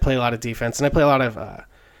defense, and I play a lot of defense, and I play a lot of,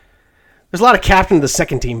 there's a lot of captain of the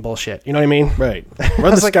second team bullshit. You know what I mean? Right.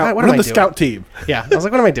 Run the scout team. Yeah. I was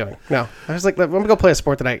like, what am I doing? No. I was like, I'm going to go play a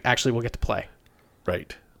sport that I actually will get to play.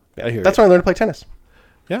 Right. That's when I learned to play tennis.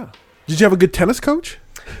 Yeah. Did you have a good tennis coach?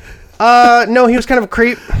 No, he was kind of a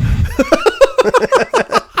creep.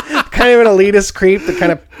 Kind of an elitist creep that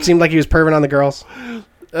kind of seemed like he was perving on the girls.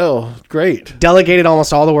 Oh, great. Delegated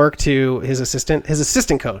almost all the work to his assistant. His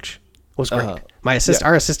assistant coach was great.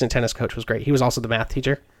 Our assistant tennis coach was great. He was also the math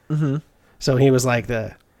teacher. Mm-hmm. So he was like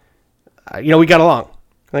we got along.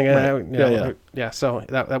 Like, yeah. So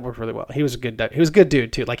that worked really well. He was a good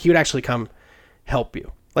dude too. Like he would actually come help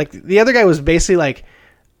you. Like the other guy was basically like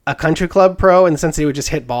a country club pro in the sense that he would just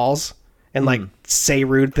hit balls and like say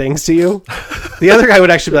rude things to you. The other guy would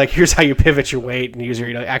actually be like, here's how you pivot your weight and use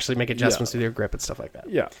your, actually make adjustments with your grip and stuff like that.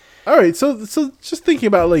 Yeah. All right. So just thinking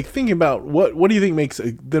about what do you think makes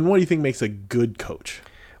a good coach?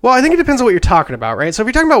 Well, I think it depends on what you're talking about, right? So if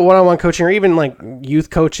you're talking about one-on-one coaching or even like youth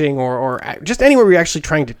coaching or just anywhere where you're actually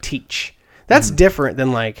trying to teach, that's different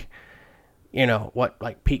than like, you know, what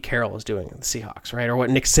like Pete Carroll is doing at the Seahawks, right? Or what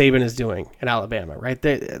Nick Saban is doing at Alabama, right?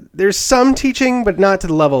 There's some teaching, but not to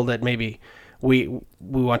the level that maybe we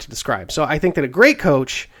want to describe. So I think that a great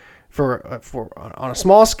coach for on a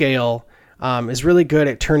small scale is really good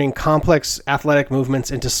at turning complex athletic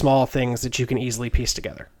movements into small things that you can easily piece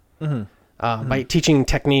together. Mm-hmm. By teaching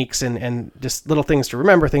techniques and just little things to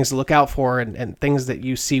remember, things to look out for, and things that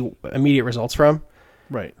you see immediate results from.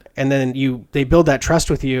 Right. And then they build that trust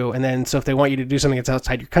with you. And then, so if they want you to do something that's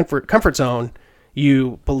outside your comfort zone,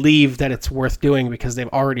 you believe that it's worth doing because they've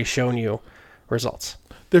already shown you results.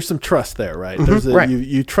 There's some trust there, right? Mm-hmm. Right.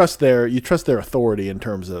 You trust their authority in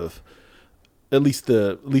terms of at least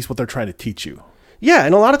what they're trying to teach you. Yeah.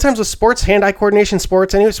 And a lot of times with sports, hand-eye coordination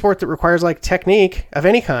sports, any sport that requires like technique of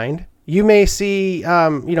any kind, you may see,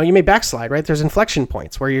 you may backslide, right? There's inflection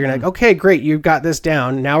points where you're like, okay, great, you've got this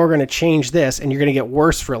down. Now we're going to change this, and you're going to get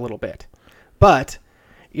worse for a little bit, but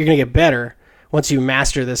you're going to get better once you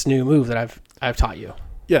master this new move that I've taught you.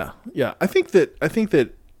 Yeah, yeah. I think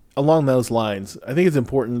that along those lines, I think it's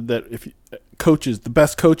important that if coaches, the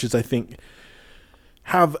best coaches, I think,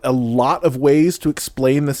 have a lot of ways to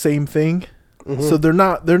explain the same thing. Mm-hmm. So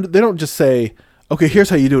they don't just say, okay, here's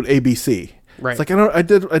how you do it, ABC. Right. It's like I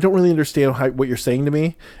don't really understand what you're saying to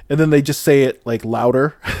me, and then they just say it like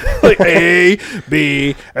louder, like A,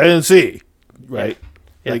 B, and C, right?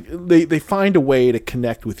 Yeah. Like they find a way to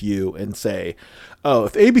connect with you and say, oh,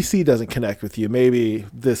 if ABC doesn't connect with you, maybe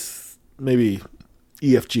EFG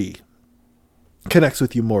connects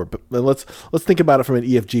with you more. But let's think about it from an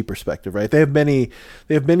EFG perspective, right? They have many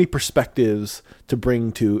perspectives to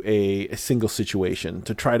bring to a single situation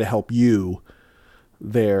to try to help you.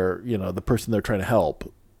 The person they're trying to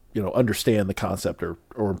help, understand the concept or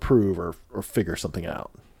improve or figure something out.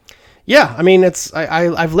 Yeah. I mean,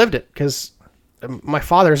 I've lived it because my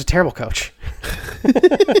father is a terrible coach.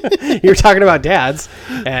 You're talking about dads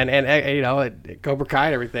and at Cobra Kai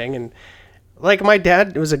and everything. And like my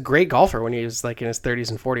dad was a great golfer when he was like in his 30s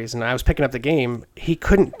and 40s. And I was picking up the game. He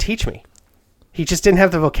couldn't teach me. He just didn't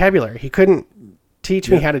have the vocabulary. He couldn't teach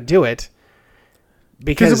me how to do it.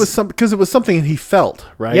 Because it was something he felt,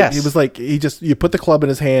 right? Yes. It was like you put the club in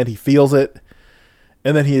his hand, he feels it,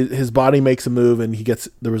 and then his body makes a move and he gets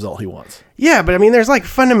the result he wants. Yeah, but I mean, there's like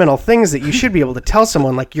fundamental things that you should be able to tell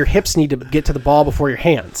someone, like your hips need to get to the ball before your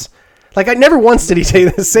hands. Like I never once did he say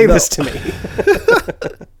this to me.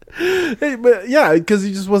 Hey, but yeah, because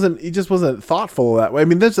he just wasn't thoughtful that way. I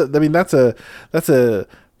mean, that's a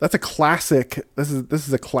classic. This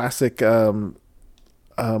is a classic.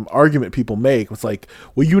 Argument people make. It's like,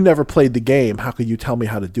 well, you never played the game. How could you tell me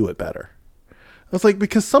how to do it better? I was like,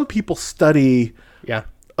 because some people study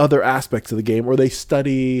other aspects of the game, or they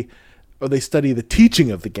study the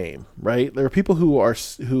teaching of the game, right? There are people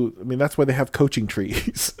who that's why they have coaching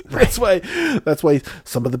trees. That's why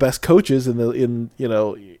some of the best coaches in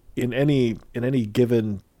any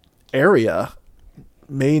given area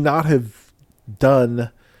may not have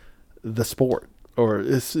done the sport,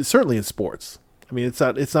 or certainly in sports. I mean, it's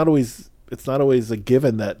not always a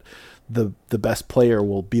given that the best player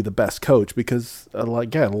will be the best coach, because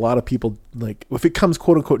again, a lot of people, like, if it comes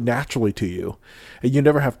quote unquote naturally to you, and you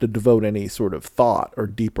never have to devote any sort of thought or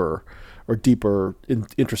deeper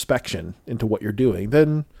introspection into what you're doing,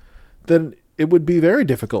 then it would be very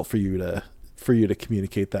difficult for you to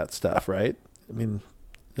communicate that stuff, right? I mean,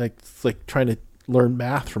 like, it's like trying to learn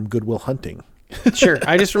math from Good Will Hunting. Sure.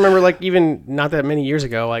 I just remember, like, even not that many years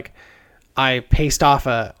ago, like, I paced off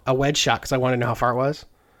a wedge shot because I wanted to know how far it was.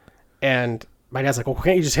 And my dad's like, well,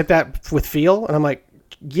 can't you just hit that with feel? And I'm like,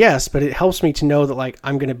 yes, but it helps me to know that, like,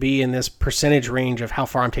 I'm going to be in this percentage range of how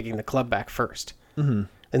far I'm taking the club back first. Mm-hmm.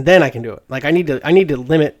 And then I can do it. Like, I need to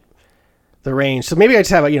limit the range. So maybe I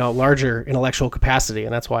just have a larger intellectual capacity,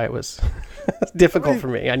 and that's why it was difficult for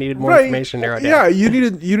me. I needed more information narrowed down. Yeah, you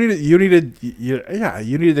needed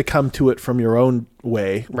to come to it from your own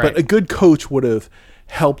way. Right. But a good coach would have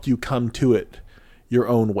helped you come to it your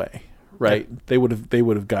own way, right? Yeah. They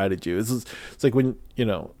would have guided you. It's like when,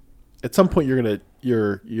 at some point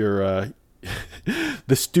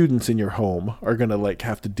the students in your home are gonna like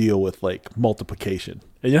have to deal with like multiplication,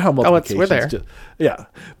 and you know how multiplication we're there. Yeah,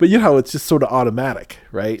 but you know how it's just sort of automatic,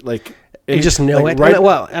 right? Like you just know it. Right,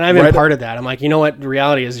 and I've imparted that. I'm like, you know what? The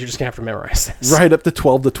reality is you're just gonna have to memorize this. Right up to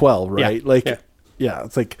 12 to 12, right? Yeah,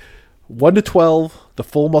 it's like 1 to 12, the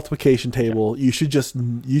full multiplication table. Yeah. You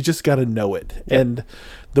just got to know it. Yeah. And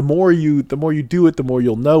the more you do it, the more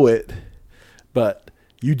you'll know it. But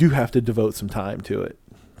you do have to devote some time to it,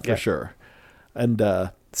 for sure. And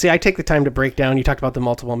see, I take the time to break down. You talked about the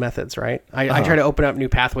multiple methods, right? I try to open up new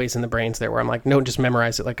pathways in the brains there, where I'm like, no, just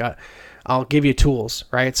memorize it. Like, I'll give you tools,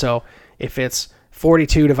 right? So if it's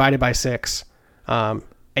 42 divided by 6, and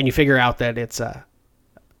you figure out that it's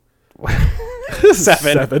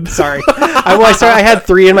 7. Sorry. I had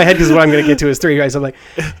 3 in my head because what I'm going to get to is 3. Right? So I'm like,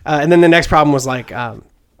 and then the next problem was like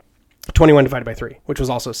 21 divided by 3, which was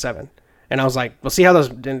also 7. And I was like, well, see how those.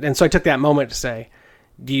 And so I took that moment to say,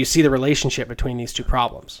 do you see the relationship between these two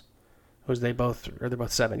problems? They're both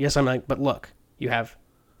 7? Yes. I'm like, but look, you have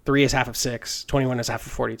 3 is half of 6, 21 is half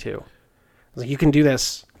of 42. I was like, you can do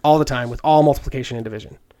this all the time with all multiplication and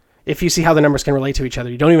division. If you see how the numbers can relate to each other,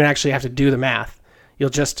 you don't even actually have to do the math. You'll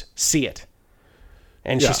just see it.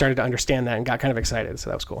 And she started to understand that and got kind of excited. So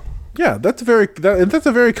that was cool. Yeah, that's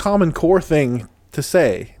a very common core thing to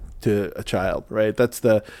say to a child, right? That's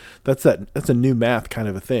a new math kind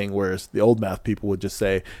of a thing. Whereas the old math people would just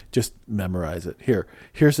say, just memorize it.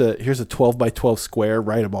 Here's a 12 by 12 square.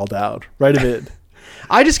 Write them all down. Write them in.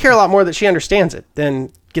 I just care a lot more that she understands it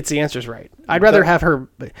than gets the answers right. I'd rather have her.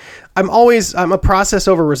 I'm a process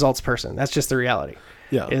over results person. That's just the reality.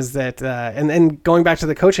 Yeah. Is that and then going back to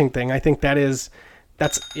the coaching thing, I think that's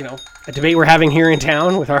a debate we're having here in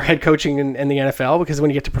town with our head coaching in the NFL, because when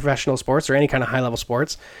you get to professional sports or any kind of high level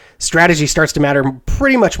sports, strategy starts to matter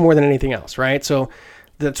pretty much more than anything else, right? So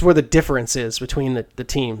that's where the difference is between the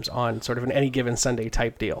teams on sort of an any given Sunday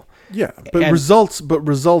type deal. Yeah, but results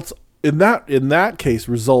in that case,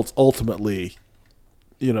 results ultimately,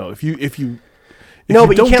 if you no,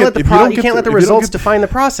 but you can't let the results define the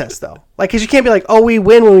process, though. Like, because you can't be like, oh, we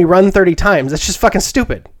win when we run 30 times. That's just fucking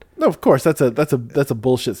stupid. No, of course, that's a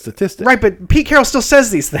bullshit statistic. Right, but Pete Carroll still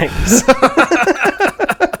says these things.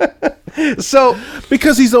 So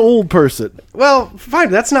because he's an old person. Well, fine,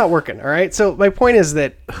 that's not working. All right. So my point is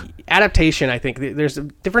that adaptation. I think there's a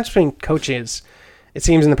difference between coaches. It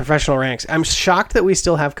seems in the professional ranks. I'm shocked that we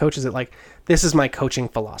still have coaches that this is my coaching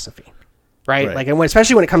philosophy. Right? Like, and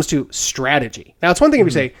especially when it comes to strategy. Now, it's one thing if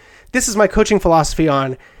you say, this is my coaching philosophy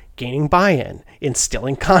on gaining buy-in,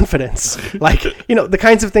 instilling confidence, the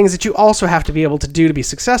kinds of things that you also have to be able to do to be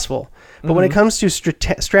successful. But when it comes to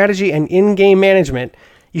strategy and in-game management,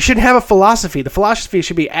 you shouldn't have a philosophy. The philosophy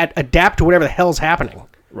should be adapt to whatever the hell's happening.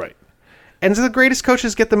 Right. And so the greatest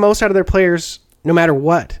coaches get the most out of their players no matter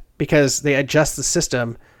what, because they adjust the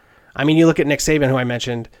system. I mean, you look at Nick Saban, who I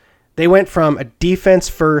mentioned. They went from a defense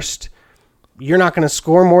first, you're not going to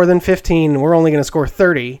score more than 15, we're only going to score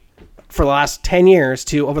 30 for the last 10 years,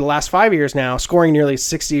 to over the last 5 years now, scoring nearly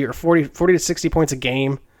 60 or 40 to 60 points a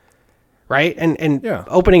game, right? And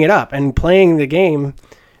opening it up and playing the game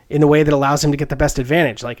in the way that allows him to get the best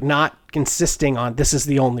advantage, like not insisting on this is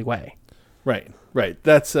the only way. Right.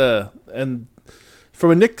 That's and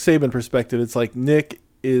from a Nick Saban perspective, it's like Nick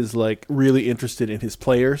is like really interested in his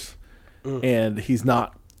players, and he's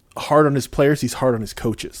not hard on his players. He's hard on his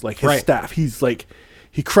coaches, like his staff. He's like,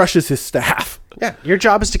 he crushes his staff. Yeah. Your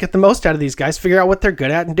job is to get the most out of these guys, figure out what they're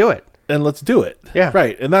good at and do it. And let's do it. Yeah.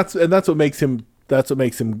 Right. And that's what makes him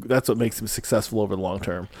successful over the long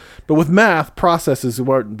term. But with math, process is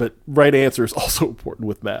important, but right answer is also important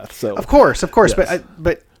with math. So of course, yes.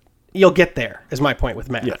 but you'll get there is my point with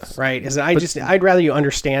math. Yes. Right. I'd rather you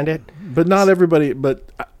understand it. But not everybody,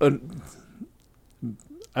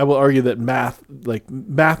 I will argue that math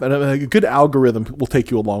and a good algorithm will take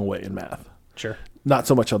you a long way in math. Sure. Not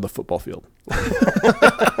so much on the football field.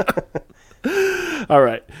 All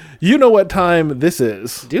right. You know what time this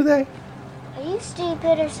is. Do they? Are you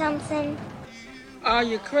stupid or something? Are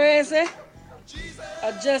you crazy?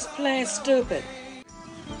 Or just plain stupid?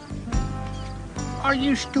 Are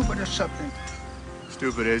you stupid or something?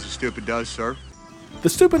 Stupid is, stupid does, sir. The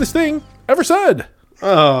stupidest thing ever said.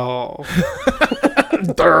 Oh.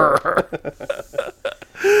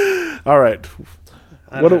 All right.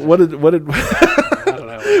 What did I don't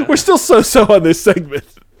know. We're still so on this segment.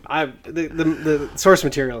 The source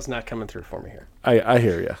material is not coming through for me here. I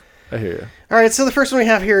hear you. All right, so the first one we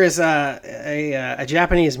have here is a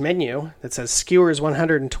Japanese menu that says skewers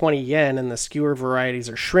 120 yen, and the skewer varieties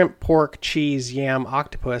are shrimp, pork, cheese, yam,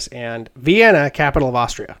 octopus, and Vienna, capital of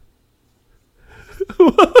Austria.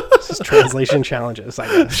 This is translation challenges,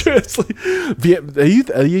 I guess.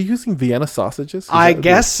 Are you using Vienna sausages? I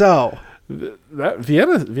guess so. That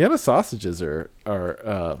Vienna sausages are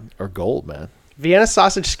gold, man. Vienna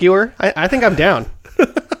sausage skewer. I think I'm down.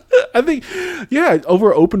 I think,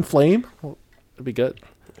 over open flame, it'd be good.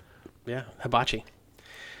 Yeah, hibachi.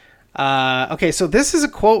 Okay, so this is a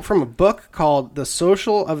quote from a book called "The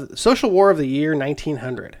Social War of the Year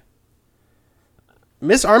 1900."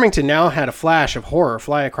 Miss Armington now had a flash of horror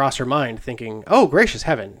fly across her mind, thinking, "Oh, gracious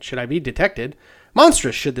heaven, should I be detected?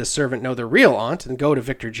 Monstrous should this servant know the real aunt and go to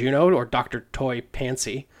Victor Juno or Dr. Toy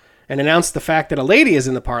Pancy and announce the fact that a lady is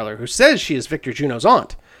in the parlor who says she is Victor Juno's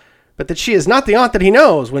aunt, but that she is not the aunt that he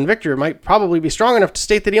knows, when Victor might probably be strong enough to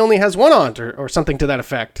state that he only has one aunt or something to that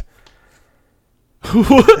effect."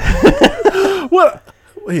 What?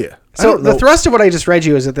 Yeah. So the thrust of what I just read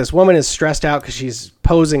you is that this woman is stressed out because she's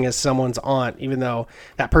posing as someone's aunt, even though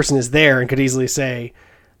that person is there and could easily say,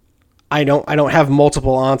 I don't have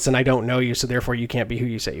multiple aunts and I don't know you, so therefore you can't be who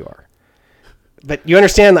you say you are. But you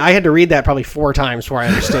understand that I had to read that probably 4 times before I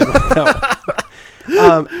understood.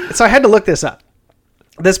 So I had to look this up.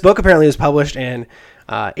 This book apparently was published in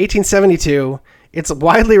 1872. It's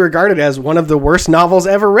widely regarded as one of the worst novels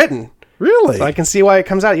ever written. Really? So I can see why it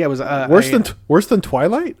comes out. Yeah, it was worse than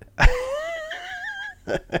Twilight.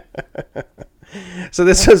 So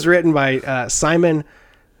this was written by Simon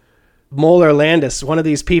Moeller Landis, one of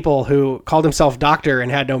these people who called himself doctor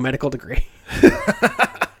and had no medical degree.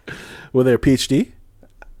 Were they a PhD?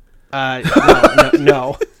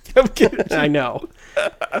 No. I'm kidding. I know.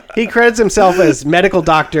 He credits himself as medical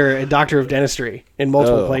doctor and doctor of dentistry in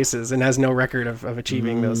multiple places and has no record of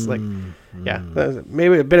achieving those.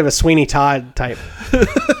 Maybe a bit of a Sweeney Todd type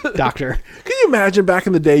doctor. Can you imagine back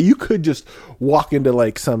in the day, you could just walk into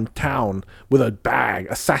like some town with a bag,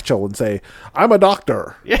 a satchel, and say, "I'm a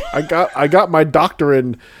doctor. Yeah. I got my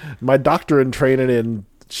doctorate training in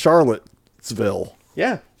Charlottesville."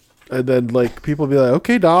 Yeah. And then like people be like,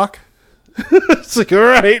 "Okay, doc." It's like, all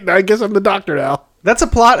right, I guess I'm the doctor now. That's a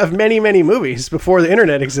plot of many, many movies before the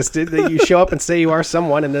internet existed, that you show up and say you are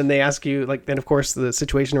someone, and then they ask you, like, then of course the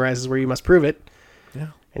situation arises where you must prove it. Yeah.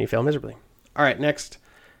 And you fail miserably. All right, next.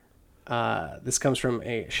 This comes from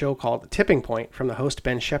a show called Tipping Point from the host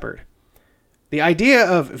Ben Shepard. The idea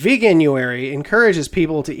of Veganuary encourages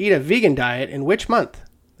people to eat a vegan diet in which month?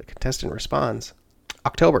 The contestant responds,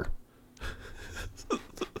 October.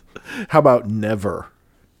 How about never?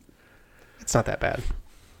 It's not that bad.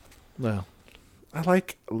 No. I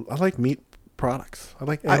like meat products. I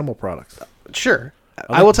like animal products. Sure.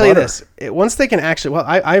 I like will tell you butter. this. Once they can actually... Well,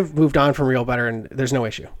 I've moved on from real butter, and there's no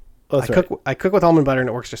issue. That's right. I cook with almond butter, and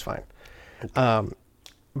it works just fine.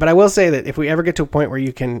 But I will say that if we ever get to a point where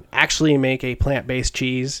you can actually make a plant-based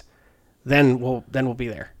cheese, then we'll be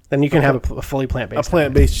there. Then you can have a fully plant-based. A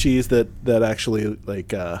plant-based cheese that actually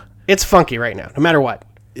like It's funky right now, no matter what.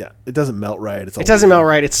 yeah, it doesn't melt right. It doesn't melt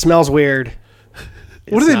right. It smells weird.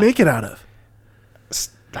 What do they make it out of?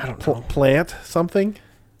 I don't know. Plant something?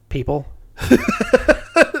 People.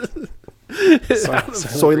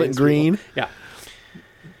 Soylent Green. Yeah.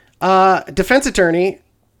 Defense attorney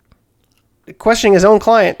questioning his own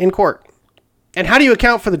client in court. And how do you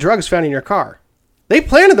account for the drugs found in your car? They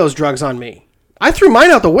planted those drugs on me. I threw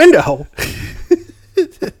mine out the window.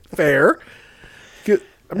 Fair.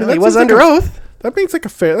 I mean, He was under oath. That means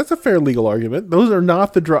that's a fair legal argument. Those are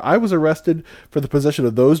not the drug. I was arrested for the possession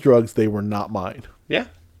of those drugs. They were not mine. Yeah.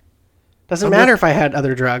 Doesn't matter if I had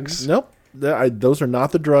other drugs. Nope. Those are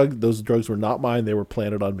not the drug. Those drugs were not mine. They were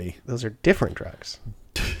planted on me. Those are different drugs.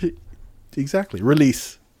 Exactly.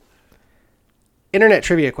 Release. Internet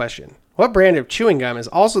trivia question. What brand of chewing gum is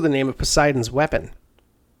also the name of Poseidon's weapon?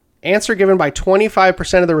 Answer given by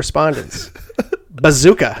 25% of the respondents.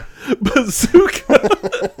 Bazooka. Bazooka.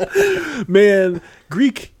 Man,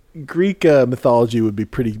 Greek mythology would be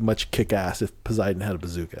pretty much kick-ass if Poseidon had a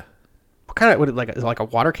bazooka. What kind of, like a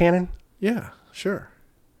water cannon? Yeah, sure.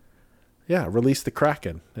 Yeah, release the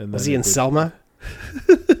Kraken. And Was he in Selma?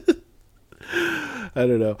 I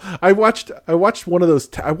don't know. I watched one of those.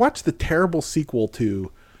 I watched the terrible sequel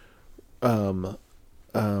to, what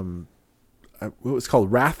was it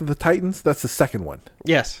called, Wrath of the Titans. That's the second one.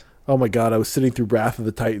 Yes. Oh my God! I was sitting through Wrath of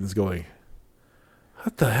the Titans, going,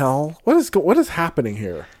 "What the hell? What is happening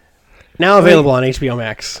here?" Now available on HBO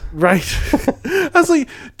Max. Right. I was like,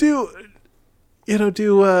 do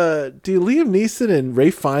Liam Neeson and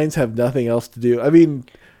Ralph Fiennes have nothing else to do? I mean,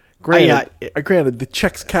 granted, the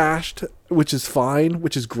check's cashed, which is fine,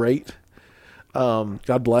 which is great.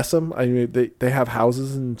 God bless them. I mean, they have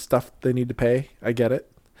houses and stuff they need to pay. I get it.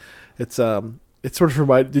 It's sort of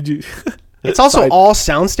reminded. Did you? It's also all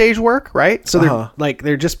soundstage work, right? So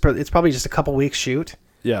it's probably just a couple weeks shoot.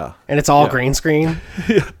 Yeah. And it's all green screen.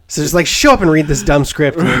 Yeah. So just like show up and read this dumb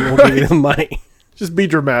script and then we'll give you the money. Just be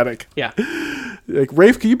dramatic. Yeah. Like,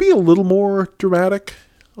 Rafe, can you be a little more dramatic?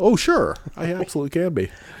 Oh, sure. I absolutely can be.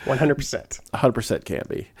 100%. 100% can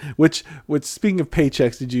be. Which speaking of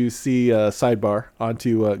paychecks, did you see sidebar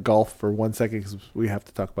onto golf for 1 second? Because we have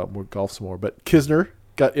to talk about more golf some more. But Kisner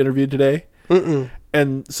got interviewed today. Mm-mm.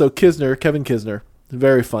 And so Kevin Kisner,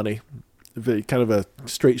 very funny, kind of a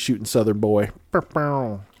straight shooting Southern boy.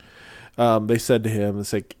 They said to him,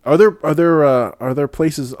 "It's like, are there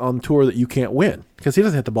places on tour that you can't win?" Because he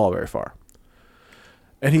doesn't hit the ball very far.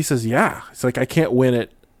 And he says, "Yeah." It's like, "I can't win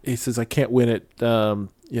it." He says, "I can't win it.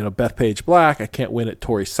 Bethpage Black. I can't win at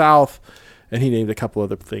Torrey South," and he named a couple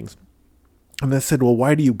other things. And they said, "Well,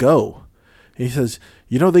 why do you go?" And he says,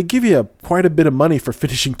 "They give you quite a bit of money for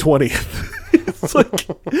finishing 20th."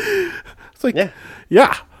 It's like,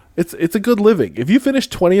 yeah. It's a good living. If you finish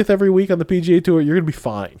 20th every week on the PGA Tour, you're gonna be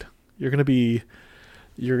fine. You're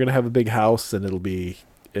gonna have a big house, and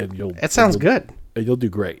It sounds good. And you'll do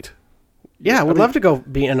great. Yeah, I would love to go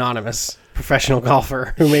be an anonymous professional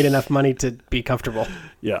golfer who made enough money to be comfortable.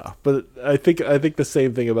 Yeah, but I think the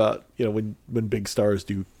same thing about when big stars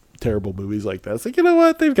do terrible movies like that. It's like, you know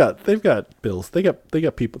what? They've got bills. They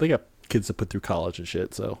got people. They got kids to put through college and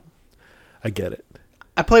shit. So I get it.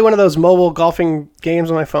 I play one of those mobile golfing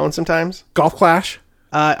games on my phone sometimes. Golf Clash?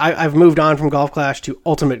 I've moved on from Golf Clash to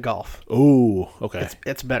Ultimate Golf. Ooh, okay.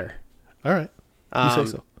 It's better. All right. You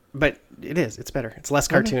say so. But it is. It's better. It's less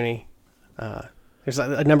cartoony. There's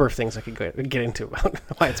a number of things I could get into about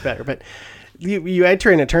why it's better. But you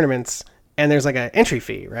enter into tournaments, and there's like an entry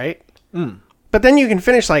fee, right? But then you can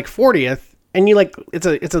finish like 40th, and you like it's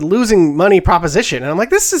a losing money proposition. And I'm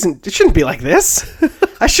like, it shouldn't be like this.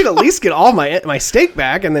 I should at least get all my stake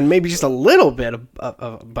back, and then maybe just a little bit of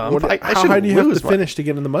a bump. How high do you have to finish to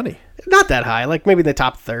get in the money? Not that high, like maybe the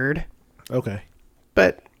top third. Okay.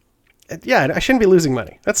 But yeah, I shouldn't be losing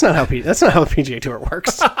money. That's not how the PGA Tour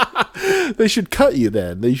works. They should cut you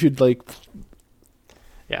then. They should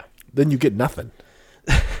Yeah. Then you get nothing.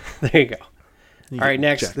 There you go. All right,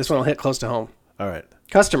 next. Jacked. This one will hit close to home. All right.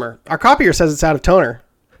 Customer. Our copier says it's out of toner.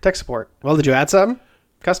 Tech support. Well, did you add some?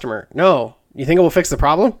 Customer. No. You think it will fix the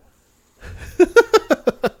problem?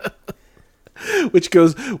 Which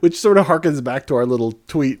sort of harkens back to our little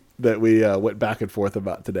tweet that we went back and forth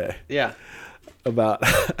about today. Yeah. About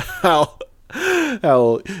how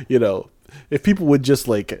if people would just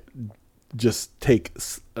take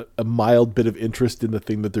a mild bit of interest in the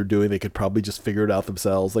thing that they're doing, they could probably just figure it out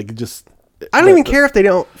themselves. I don't even care if they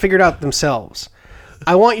don't figure it out themselves.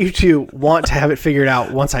 I want you to want to have it figured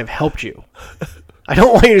out once I've helped you. I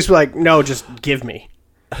don't want you to just be like, no, just give me.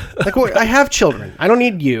 Like, well, I have children. I don't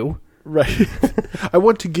need you. Right. I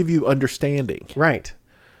want to give you understanding. Right.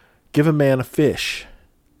 Give a man a fish.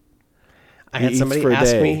 I had somebody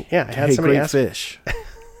ask me. Yeah, I had somebody ask fish.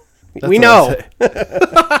 We know.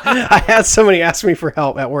 I had somebody ask me for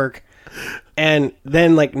help at work, and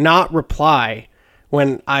then not reply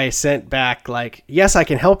when I sent back yes, I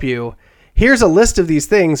can help you. Here's a list of these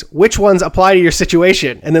things. Which ones apply to your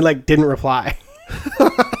situation? And then didn't reply.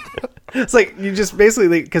 It's you just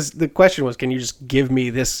basically because the question was, can you just give me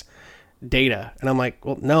this data? And I'm like,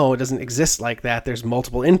 well, no, it doesn't exist like that. There's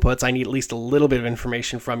multiple inputs. I need at least a little bit of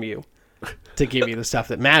information from you to give you the stuff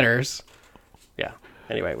that matters. Yeah.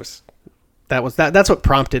 Anyway, that's what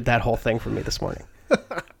prompted that whole thing for me this morning.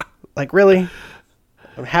 Really?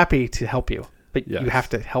 I'm happy to help you, but yes. You have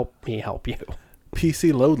to help me help you.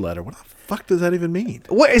 PC load letter. What the fuck does that even mean?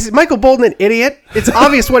 What is Michael Bolton an idiot? It's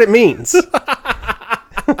obvious what it means.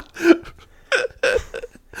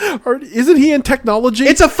 Or isn't he in technology?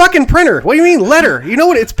 It's a fucking printer. What do you mean letter? You know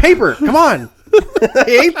what? It's paper. Come on. I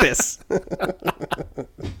hate this.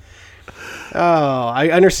 Oh, I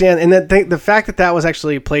understand. And the fact that was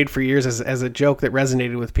actually played for years as a joke that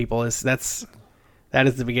resonated with people that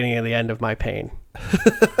is the beginning of the end of my pain.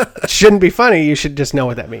 It shouldn't be funny. You should just know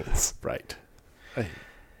what that means. Right.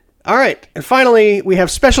 All right. And finally, we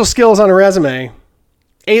have special skills on a resume.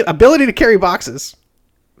 Ability to carry boxes.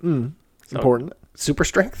 Important. Super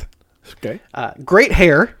strength. Okay. Great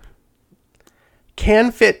hair.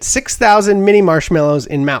 Can fit 6,000 mini marshmallows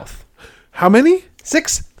in mouth. How many?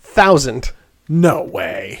 6,000. No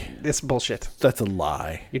way. It's bullshit. That's a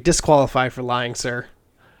lie. You're disqualified for lying, sir.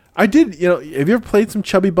 I did, have you ever played some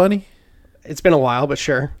Chubby Bunny? It's been a while, but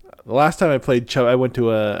sure. The last time I played I went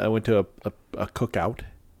to a cookout,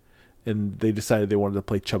 and they decided they wanted to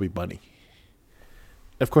play Chubby Bunny.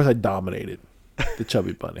 Of course, I dominated the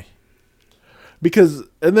Chubby Bunny.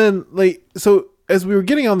 And then so as we were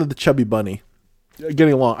getting on the Chubby Bunny,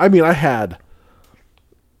 getting along, I mean, I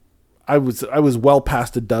was well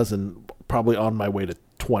past a dozen, probably on my way to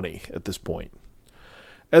 20 at this point.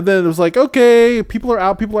 And then it was okay, people are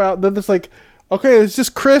out. And then it's okay, it's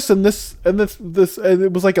just Chris and this, and it was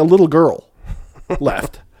a little girl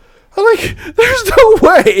left. I'm there's no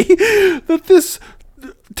way that this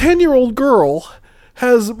 10-year-old girl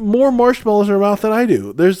has more marshmallows in her mouth than I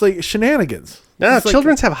do. There's shenanigans. No,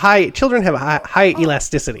 children have high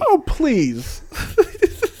elasticity. Oh, please.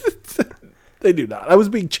 They do not. I was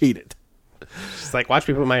being cheated. Just watch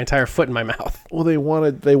me put my entire foot in my mouth. Well,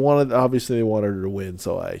 obviously they wanted her to win,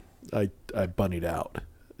 so I bunnied out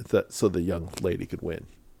so the young lady could win.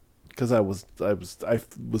 Because I was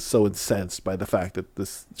so incensed by the fact that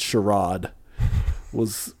this charade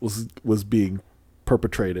was being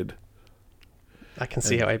perpetrated. I can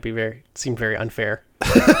see how it'd seem very unfair.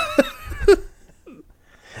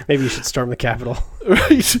 Maybe you should storm the Capitol.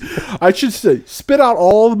 Right. I should say, spit out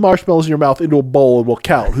all the marshmallows in your mouth into a bowl, and we'll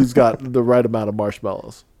count who's got the right amount of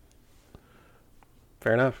marshmallows.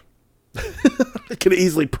 Fair enough. I can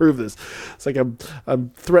easily prove this. It's I'm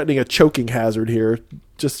threatening a choking hazard here,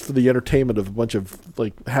 just for the entertainment of a bunch of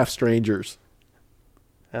half strangers.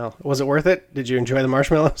 Well, was it worth it? Did you enjoy the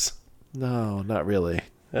marshmallows? No, not really.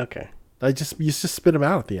 Okay. You just spit them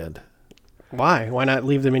out at the end. Why? Why not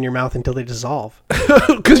leave them in your mouth until they dissolve?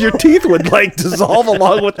 Because your teeth would like dissolve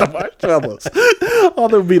along with the marshmallows. All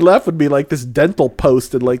that would be left would be like this dental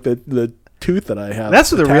post and like the tooth that I have.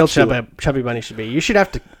 That's what the real attached to it. chubby bunny should be. You should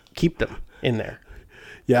have to keep them in there.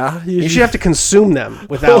 Yeah, You should have to consume them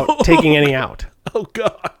without taking any out. Oh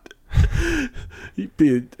God!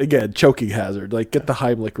 Again, choking hazard. Like get the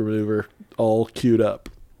Heimlich remover all queued up.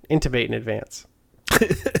 Intubate in advance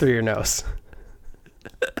through your nose.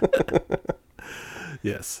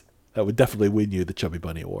 Yes, that would definitely win you the Chubby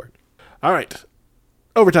Bunny Award. All right,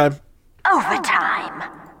 overtime. Overtime.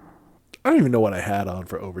 I don't even know what I had on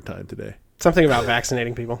for overtime today. Something about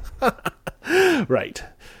vaccinating people. Right.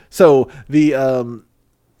 So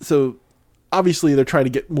so obviously they're trying to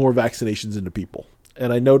get more vaccinations into people.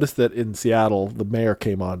 And I noticed that in Seattle, the mayor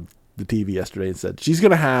came on the TV yesterday and said she's going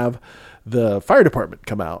to have the fire department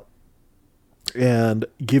come out and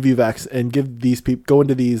give you give these people, go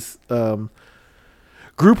into these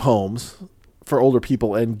group homes for older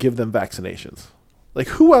people and give them vaccinations. Like,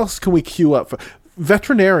 who else can we queue up for?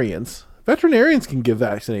 Veterinarians. Veterinarians can give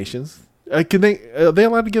vaccinations. Are they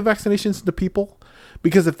allowed to give vaccinations to people?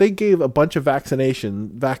 Because if they gave a bunch of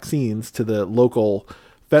vaccines to the local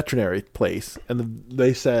veterinary place, and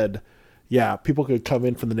they said, yeah, people could come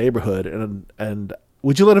in from the neighborhood, and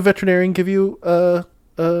would you let a veterinarian give you a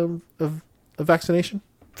vaccination?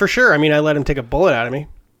 For sure. I mean, I let him take a bullet out of me.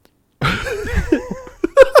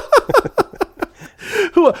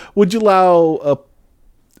 Would you allow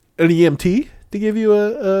an EMT to give you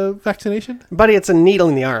a vaccination? Buddy, it's a needle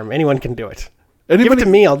in the arm. Anyone can do it. Give Anybody, it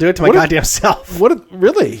to me. I'll do it to my goddamn self.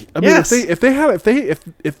 Really? I mean, Yes. if they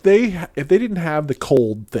didn't have the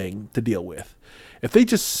cold thing to deal with, if they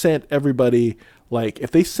just sent everybody, like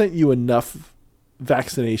if they sent you enough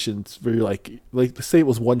vaccinations for your like say it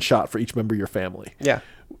was one shot for each member of your family. Yeah.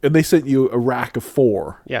 And they sent you a rack of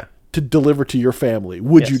 4. Yeah. To deliver to your family,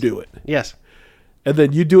 would Yes. you do it? Yes. And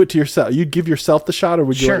then you do it to yourself. You'd give yourself the shot, or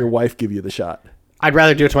would you Sure. let your wife give you the shot? I'd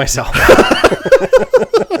rather do it to myself.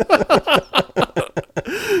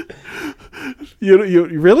 You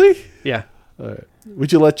really? Yeah. All right.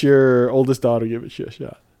 Would you let your oldest daughter give it a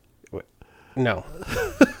shot? No.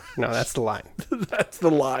 No, that's the line. That's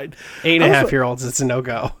the line. 8.5-year-olds, it's a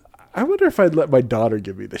no-go. I wonder if I'd let my daughter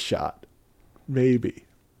give me the shot. Maybe.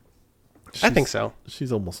 I think so.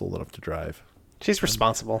 She's almost old enough to drive. She's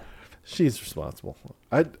responsible. She's responsible.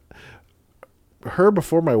 Her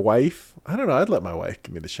before my wife. I don't know. I'd let my wife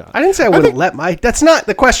give me the shot. I didn't say I wouldn't let my... That's not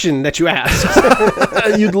the question that you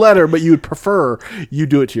asked. You'd let her, but you'd prefer you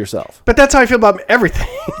do it to yourself. But that's how I feel about everything.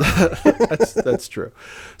 That's true.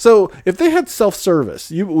 So if they had self-service,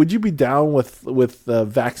 would you be down with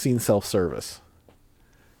vaccine self-service?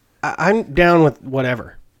 I'm down with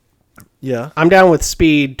whatever. Yeah. I'm down with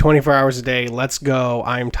speed 24 hours a day. Let's go.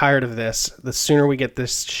 I'm tired of this. The sooner we get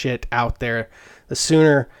this shit out there, the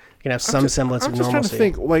sooner you can have some semblance of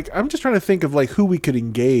normalcy. I'm just trying to think of like who we could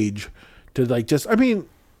engage to like just, I mean,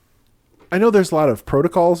 I know there's a lot of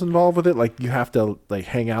protocols involved with it. Like you have to like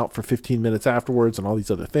hang out for 15 minutes afterwards and all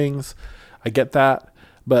these other things. I get that.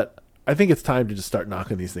 But I think it's time to just start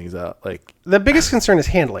knocking these things out. Like the biggest concern is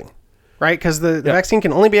handling, right? Because the vaccine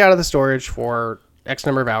can only be out of the storage for X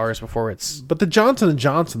number of hours before it's... But the Johnson &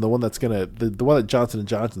 Johnson, the one that's going to... The one that Johnson &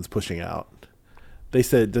 Johnson's pushing out, they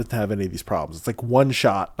said it doesn't have any of these problems. It's like one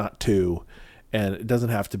shot, not 2, and it doesn't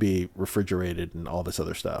have to be refrigerated and all this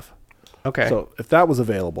other stuff. Okay. So if that was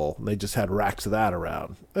available, and they just had racks of that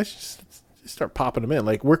around, let's just start popping them in.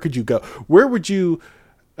 Like, where could you go? Where would you...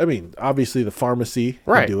 I mean, obviously the pharmacy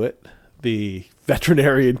can do it. The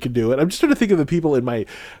veterinarian can do it. I'm just trying to think of the people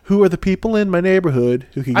who are the people in my neighborhood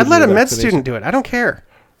who can. I'd let a med student do it. I don't care.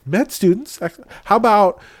 Med students. How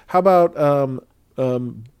about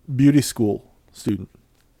beauty school student?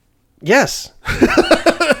 Yes.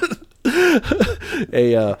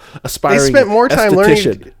 Aspiring. They spent more time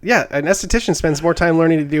esthetician. learning. Yeah, an esthetician spends more time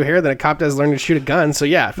learning to do hair than a cop does learning to shoot a gun. So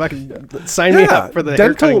yeah, fucking sign me up for the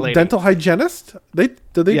hair cutting lady. Dental hygienist. Do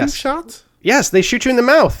they Yes. do shots? Yes, they shoot you in the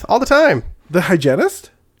mouth all the time. The hygienist?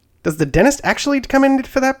 Does the dentist actually come in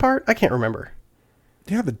for that part? I can't remember.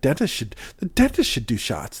 Yeah, the dentist should do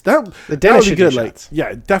shots. The dentist should do shots.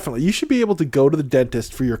 Yeah, definitely. You should be able to go to the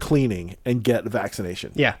dentist for your cleaning and get a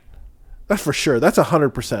vaccination. Yeah. That's for sure. That's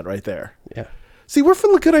 100% right there. Yeah. See, we're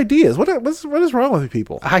full of good ideas. What is wrong with you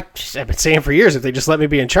people? I've been saying for years, if they just let me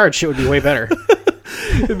be in charge, shit would be way better.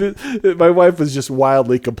 My wife was just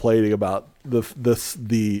wildly complaining about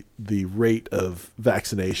the rate of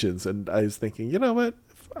vaccinations, and I was thinking, you know what?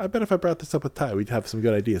 I bet if I brought this up with Ty, we'd have some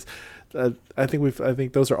good ideas. I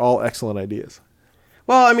think those are all excellent ideas.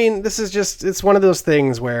 Well, I mean, it's one of those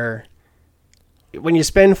things where when you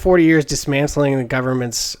spend 40 years dismantling the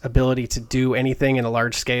government's ability to do anything in a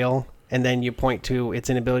large scale, and then you point to its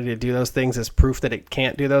inability to do those things as proof that it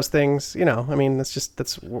can't do those things, I mean,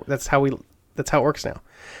 that's how it works now.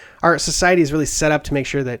 Our society is really set up to make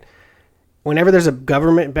sure that whenever there's a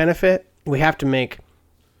government benefit, we have to make,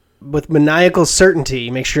 with maniacal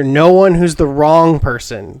certainty, make sure no one who's the wrong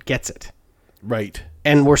person gets it. Right.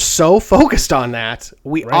 And we're so focused on that,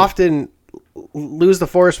 we often lose the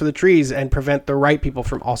forest for the trees and prevent the right people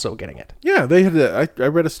from also getting it. Yeah, they had. I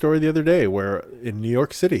read a story the other day where in New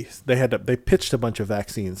York City they pitched a bunch of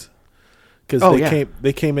vaccines because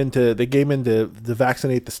they came in to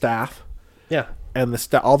vaccinate the staff. Yeah, and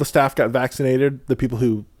all the staff got vaccinated.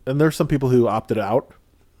 And there's some people who opted out.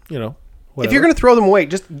 Whatever. If you're going to throw them away,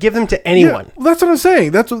 just give them to anyone. Yeah, well, that's what I'm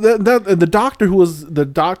saying. That's what the doctor who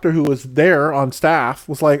was there on staff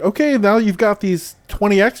was like, okay, now you've got these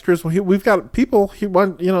 20 extras. Well, we've got people.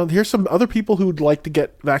 Here's some other people who'd like to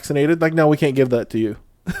get vaccinated. Like, no, we can't give that to you.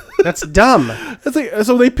 That's dumb.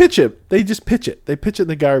 So they pitch it. They just pitch it. They pitch it in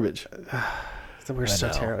the garbage. We're so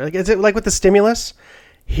terrible. Is it like with the stimulus?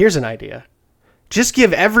 Here's an idea. Just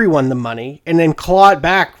give everyone the money and then claw it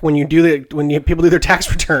back when people do their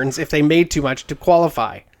tax returns if they made too much to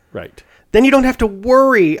qualify. Right. Then you don't have to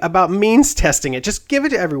worry about means testing it. Just give it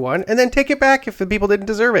to everyone and then take it back if the people didn't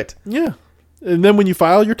deserve it. Yeah. And then when you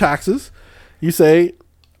file your taxes, you say,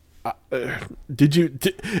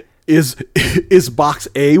 is box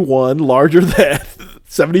A1 larger than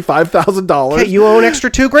 $75,000? Okay, you owe an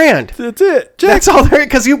extra $2,000. That's it. Check. That's all there,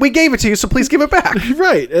 because we gave it to you, so please give it back.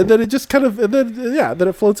 Right. And then it just then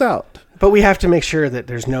it floats out. But we have to make sure that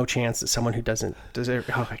there's no chance that someone who doesn't deserve.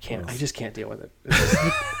 Oh, I just can't deal with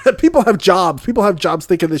it. People have jobs. People have jobs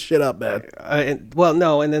thinking this shit up, man. And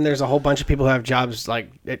then there's a whole bunch of people who have jobs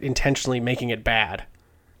like intentionally making it bad.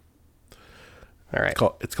 All right.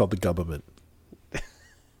 It's called the government.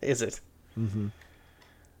 Is it? Mm-hmm.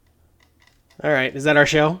 All right. Is that our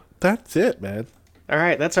show? That's it, man. All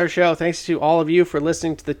right. That's our show. Thanks to all of you for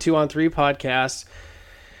listening to the 2 on 3 podcast,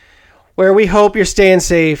 where we hope you're staying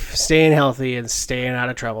safe, staying healthy, and staying out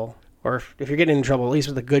of trouble. Or if you're getting in trouble, at least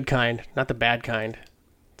with the good kind, not the bad kind.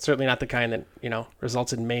 Certainly not the kind that,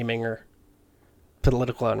 results in maiming or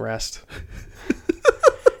political unrest.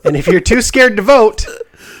 And if you're too scared to vote,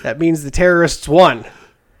 that means the terrorists won.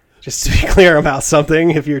 Just to be clear about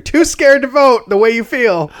something, if you're too scared to vote the way you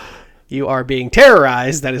feel, you are being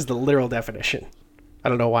terrorized. That is the literal definition. I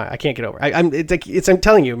don't know why. I can't get over it. I'm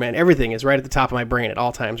telling you, man, everything is right at the top of my brain at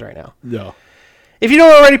all times right now. No. If you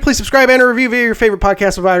don't already, please subscribe and review via your favorite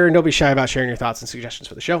podcast provider, and don't be shy about sharing your thoughts and suggestions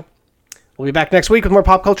for the show. We'll be back next week with more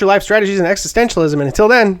pop culture, life strategies, and existentialism. And until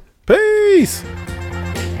then, peace.